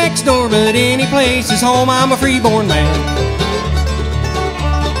the girl next door, but any place is home. I'm a freeborn man.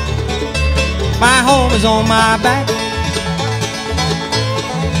 My home is on my back.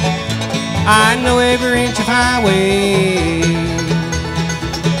 I know every inch of highway,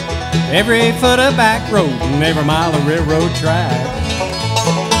 every foot of back road, and every mile of railroad track.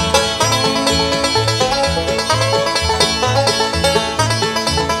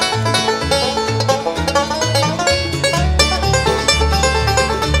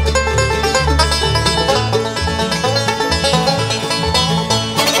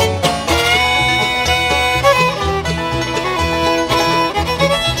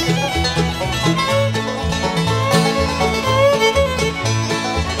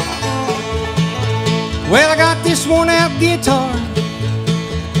 this worn out guitar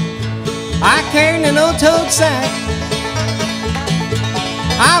I carry in an old tote sack.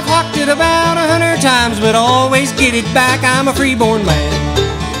 I've hocked it about 100 times, but always get it back. I'm a freeborn man.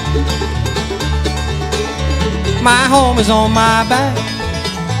 My home is on my back.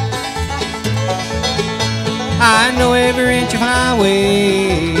 I know every inch of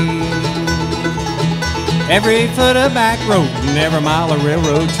highway, every foot of back road, and every mile of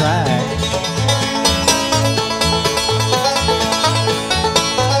railroad track.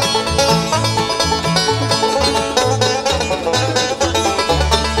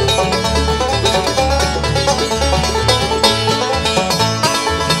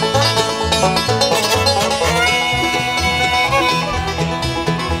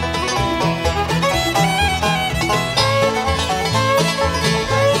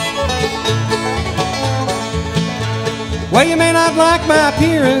 Well, you may not like my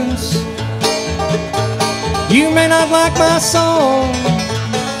appearance, you may not like my song,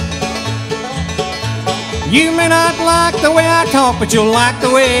 you may not like the way I talk, but you'll like the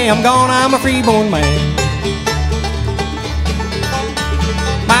way I'm gone. I'm a freeborn man.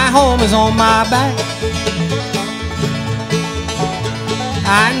 My home is on my back.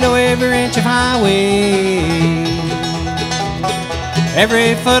 I know every inch of highway,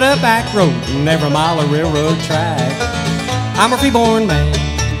 every foot of back road, and every mile of railroad track. I'm a freeborn man.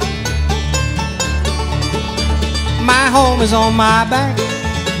 My home is on my back.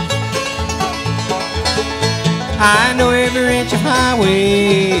 I know every inch of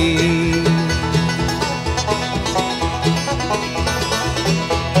highway,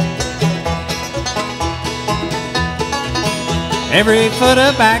 every foot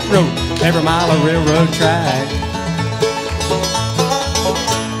of back road, every mile of railroad track.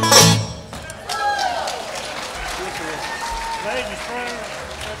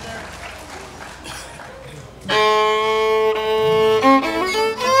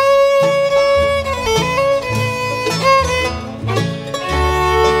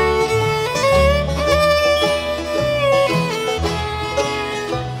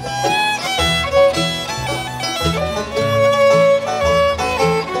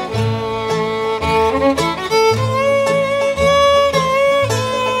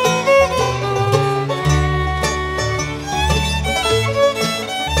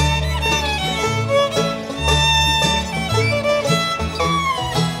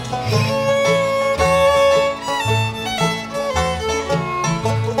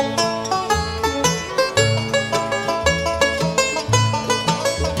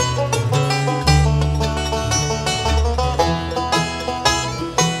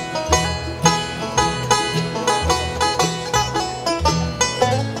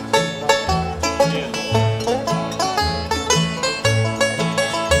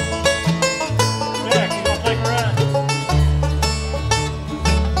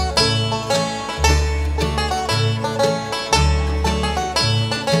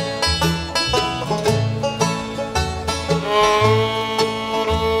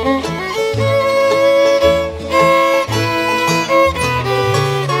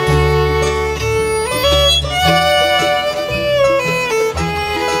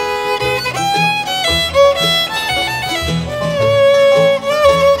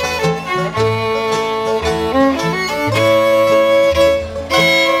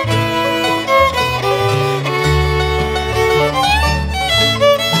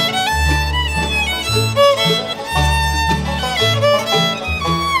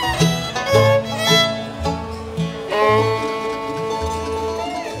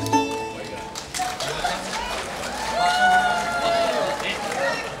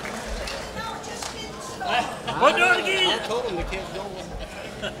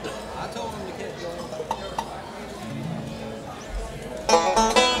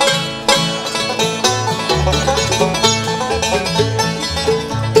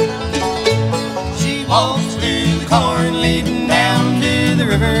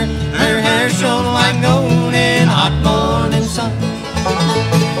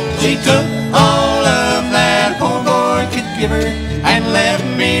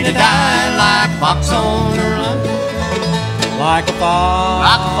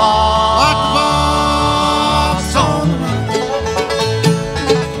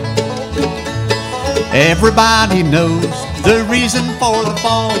 Everybody knows the reason for the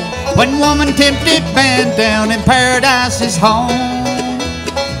fall. When woman tempted man down and paradise's home.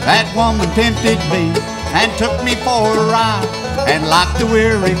 That woman tempted me and took me for a ride. And like the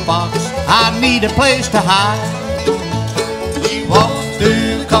weary fox, I need a place to hide. She walks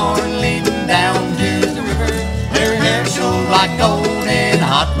through the corn leading down to the river. Her hair shone like gold in a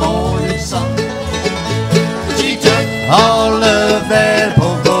hot morning sun. She all of that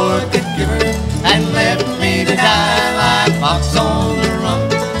poor boy could give her and left me to die like a fox on the run.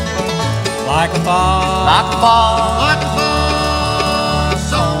 Like a fox. Like a fox. Like a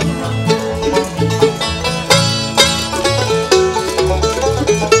fox on the run.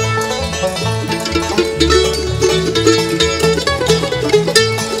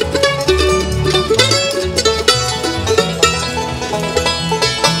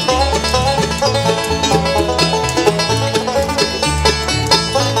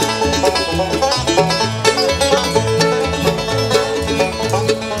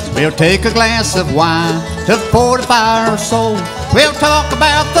 We'll take a glass of wine to fortify our soul. We'll talk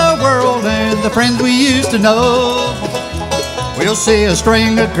about the world and the friends we used to know. We'll see a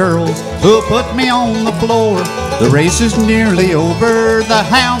string of girls who'll put me on the floor. The race is nearly over, the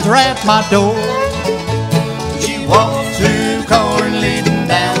hounds are at my door. She walked through corn leading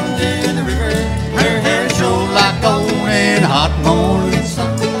down to the river. Her hair showed like gold in a hot morning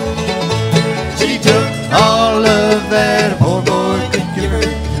sun. She took all of that a poor boy could give her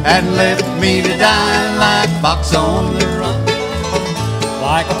and left me to die like a fox on the run.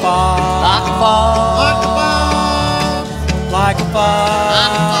 Like a fox. Like a fox. Like a fox. Like a fox.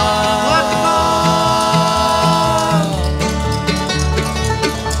 Like a fox.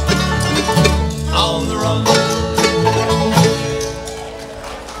 On the run.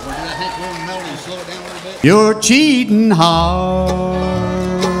 Your cheating heart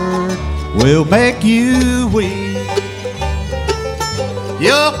will make you weep.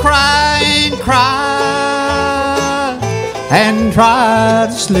 You'll cry and cry and try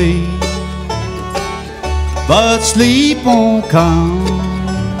to sleep, but sleep won't come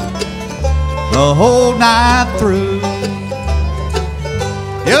the whole night through.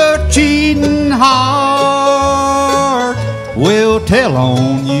 Your cheating heart will tell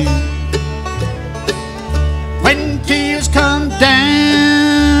on you when tears come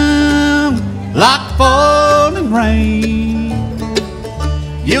down like falling rain.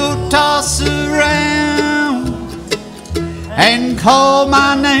 You'll toss around and call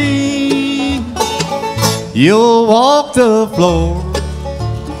my name. You'll walk the floor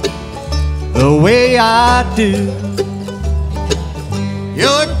the way I do.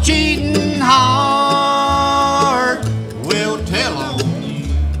 Your cheating heart will tell on you.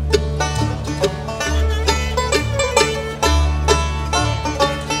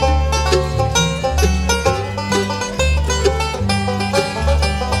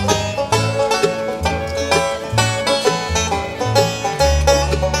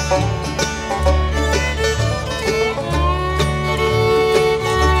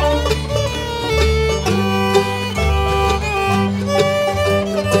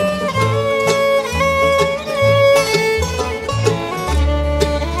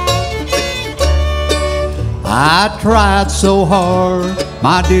 I tried so hard,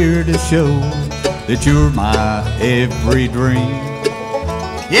 my dear, to show that you're my every dream.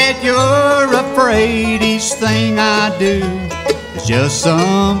 Yet you're afraid each thing I do is just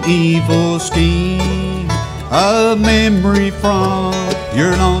some evil scheme. A memory from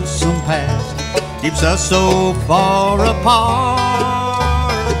your lonesome past keeps us so far apart.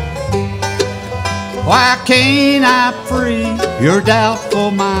 Why can't I free your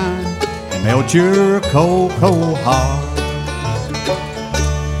doubtful mind and melt your cold, cold heart?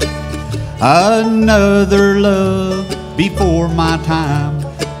 Another love before my time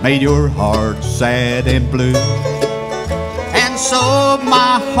made your heart sad and blue, and so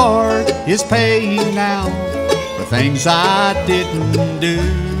my heart is paying now for things I didn't do.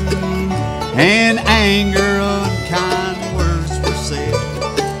 In anger, unkind words were said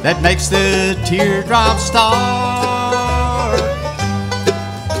that makes the teardrops start.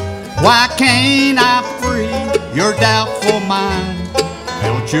 Why can't I free your doubtful mind,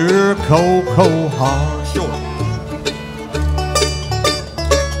 melt your cold, cold heart? Sure.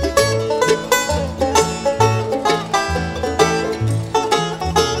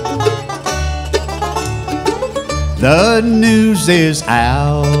 The news is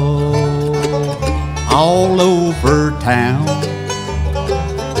out all over town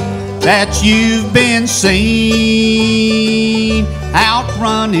that you've been seen out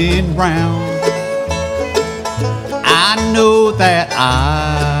running round. I know that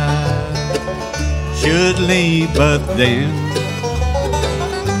I should leave, but then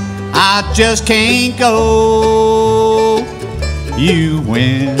I just can't go. You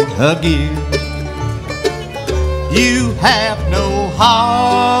win again. You have no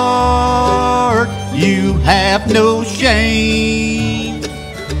heart, you have no shame.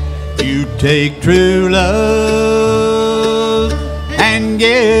 You take true love and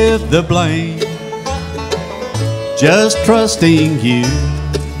give the blame. Just trusting you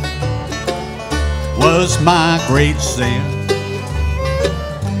was my great sin.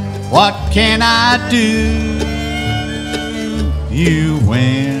 What can I do? You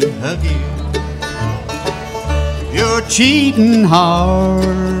win again. Your cheating heart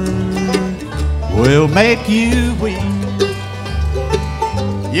will make you weep.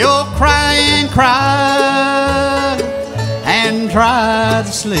 You'll cry and cry and try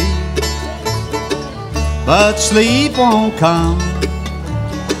to sleep, but sleep won't come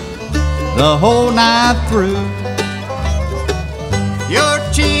the whole night through. Your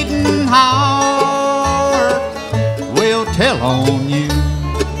cheating heart will tell on you.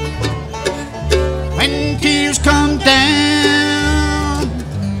 When tears come down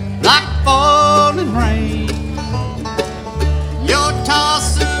like falling rain, you'll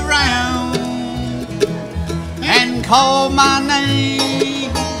toss around and call my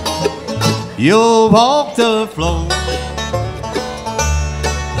name. You'll walk the floor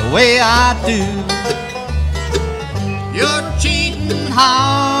the way I do. Your cheating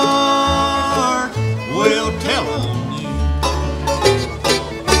heart will tell on you.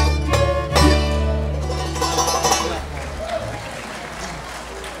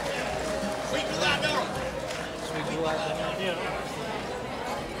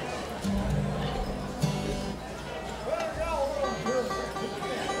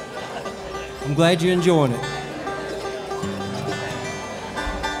 I'm glad you're enjoying it.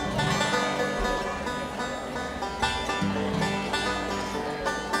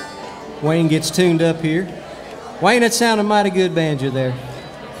 Wayne gets tuned up here. Wayne, it sounded mighty good banjo there.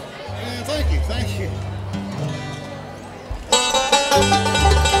 Yeah, thank you, thank you.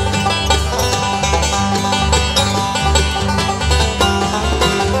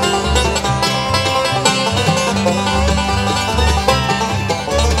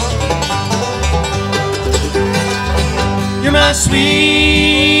 You're my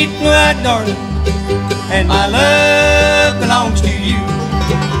sweet blue-eyed darling, and my love belongs to you.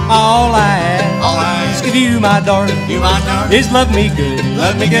 All I ask of you, my darling, is love me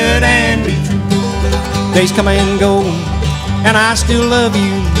good and be true. Days come and go, and I still love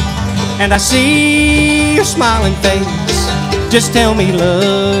you, and I see your smiling face. Just tell me,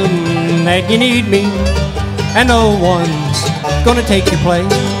 love, that you need me, and no one's gonna take your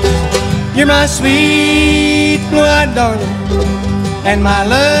place. You're my sweet blue-eyed darling, and my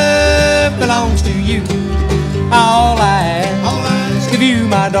love belongs to you. All I ask of you,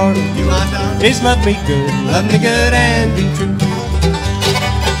 my darling, is love me good and be true.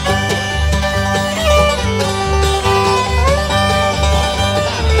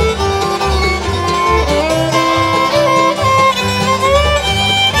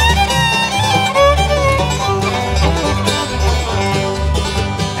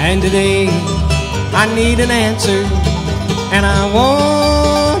 And today I need an answer, and I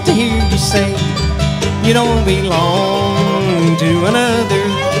want to hear you say you don't belong to another,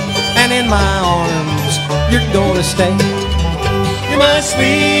 and in my arms you're gonna stay. You're my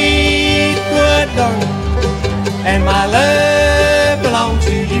sweet blood darling, and my love belongs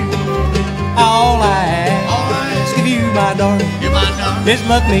to you. All I ask of you, my darling, is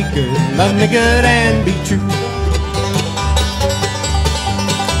love me good and be true.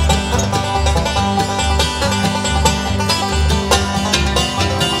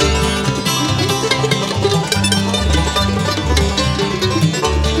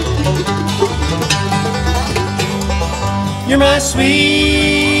 You're my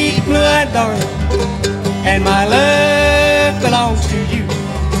sweet blue-eyed darling, and my love belongs to you.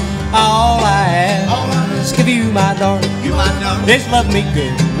 All I ask of you, my darling, is love me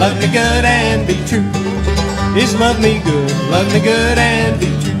good and be true. Is love me good and be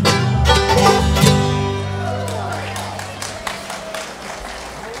true.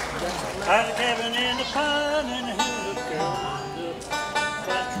 There's a cabin in the pine in the hills of Carolina.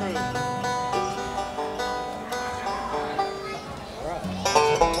 That's true.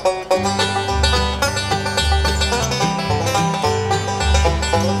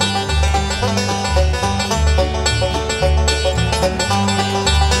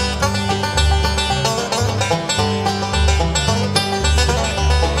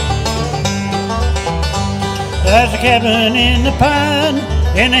 There's a cabin in the pine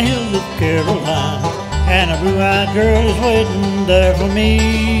in the hills of Carolina, and a blue-eyed girl is waiting there for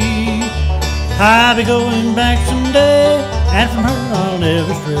me. I'll be going back someday, and from her I'll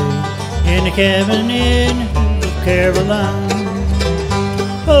never stray, in the cabin in the hills of Carolina.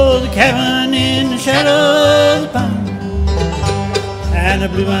 Oh, the cabin in the shadow of the pine, and the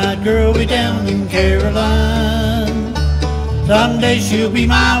blue-eyed girl be down in Carolina. Someday she'll be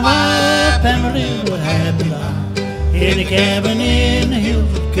my wife, and we'll live a happy life in a cabin in the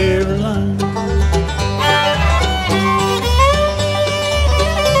hills of Carolina.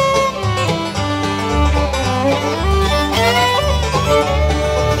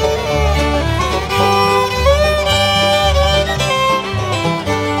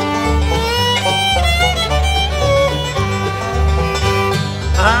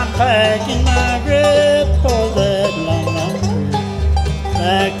 I'm packing my grip for that long, long trip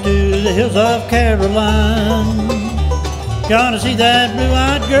back to the hills of Caroline. Gonna see that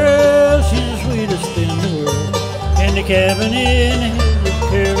blue-eyed girl, she's the sweetest in the world, in the cabin in the hills of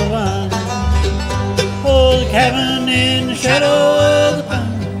Caroline. Oh, the cabin in the shadow of the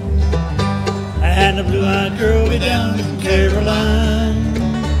pine, and the blue-eyed girl be down in Caroline.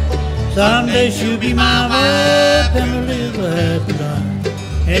 Someday she'll be my wife and we'll live a happy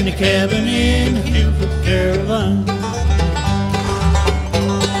life in the cabin in the hills of Caroline.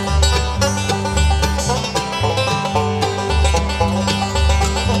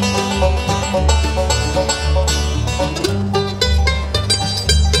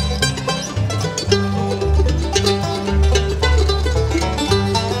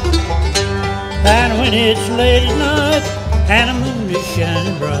 And when it's late at night and the moon is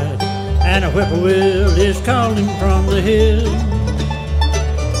shining bright and a whippoorwill is calling from the hill,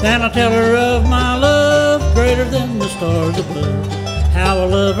 then I'll tell her of my love, greater than the stars above. How I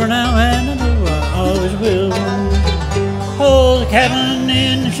love her now, and I know I always will. Oh, the cabin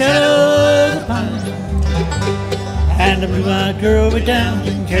in the shadow of the pine, and the blue-eyed girl be down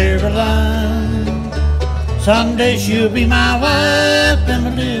in Caroline. Someday she'll be my wife, and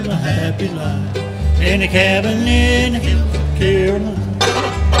we'll live a happy life in a cabin in the hills of Carolina.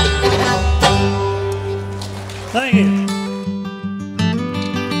 Thank you.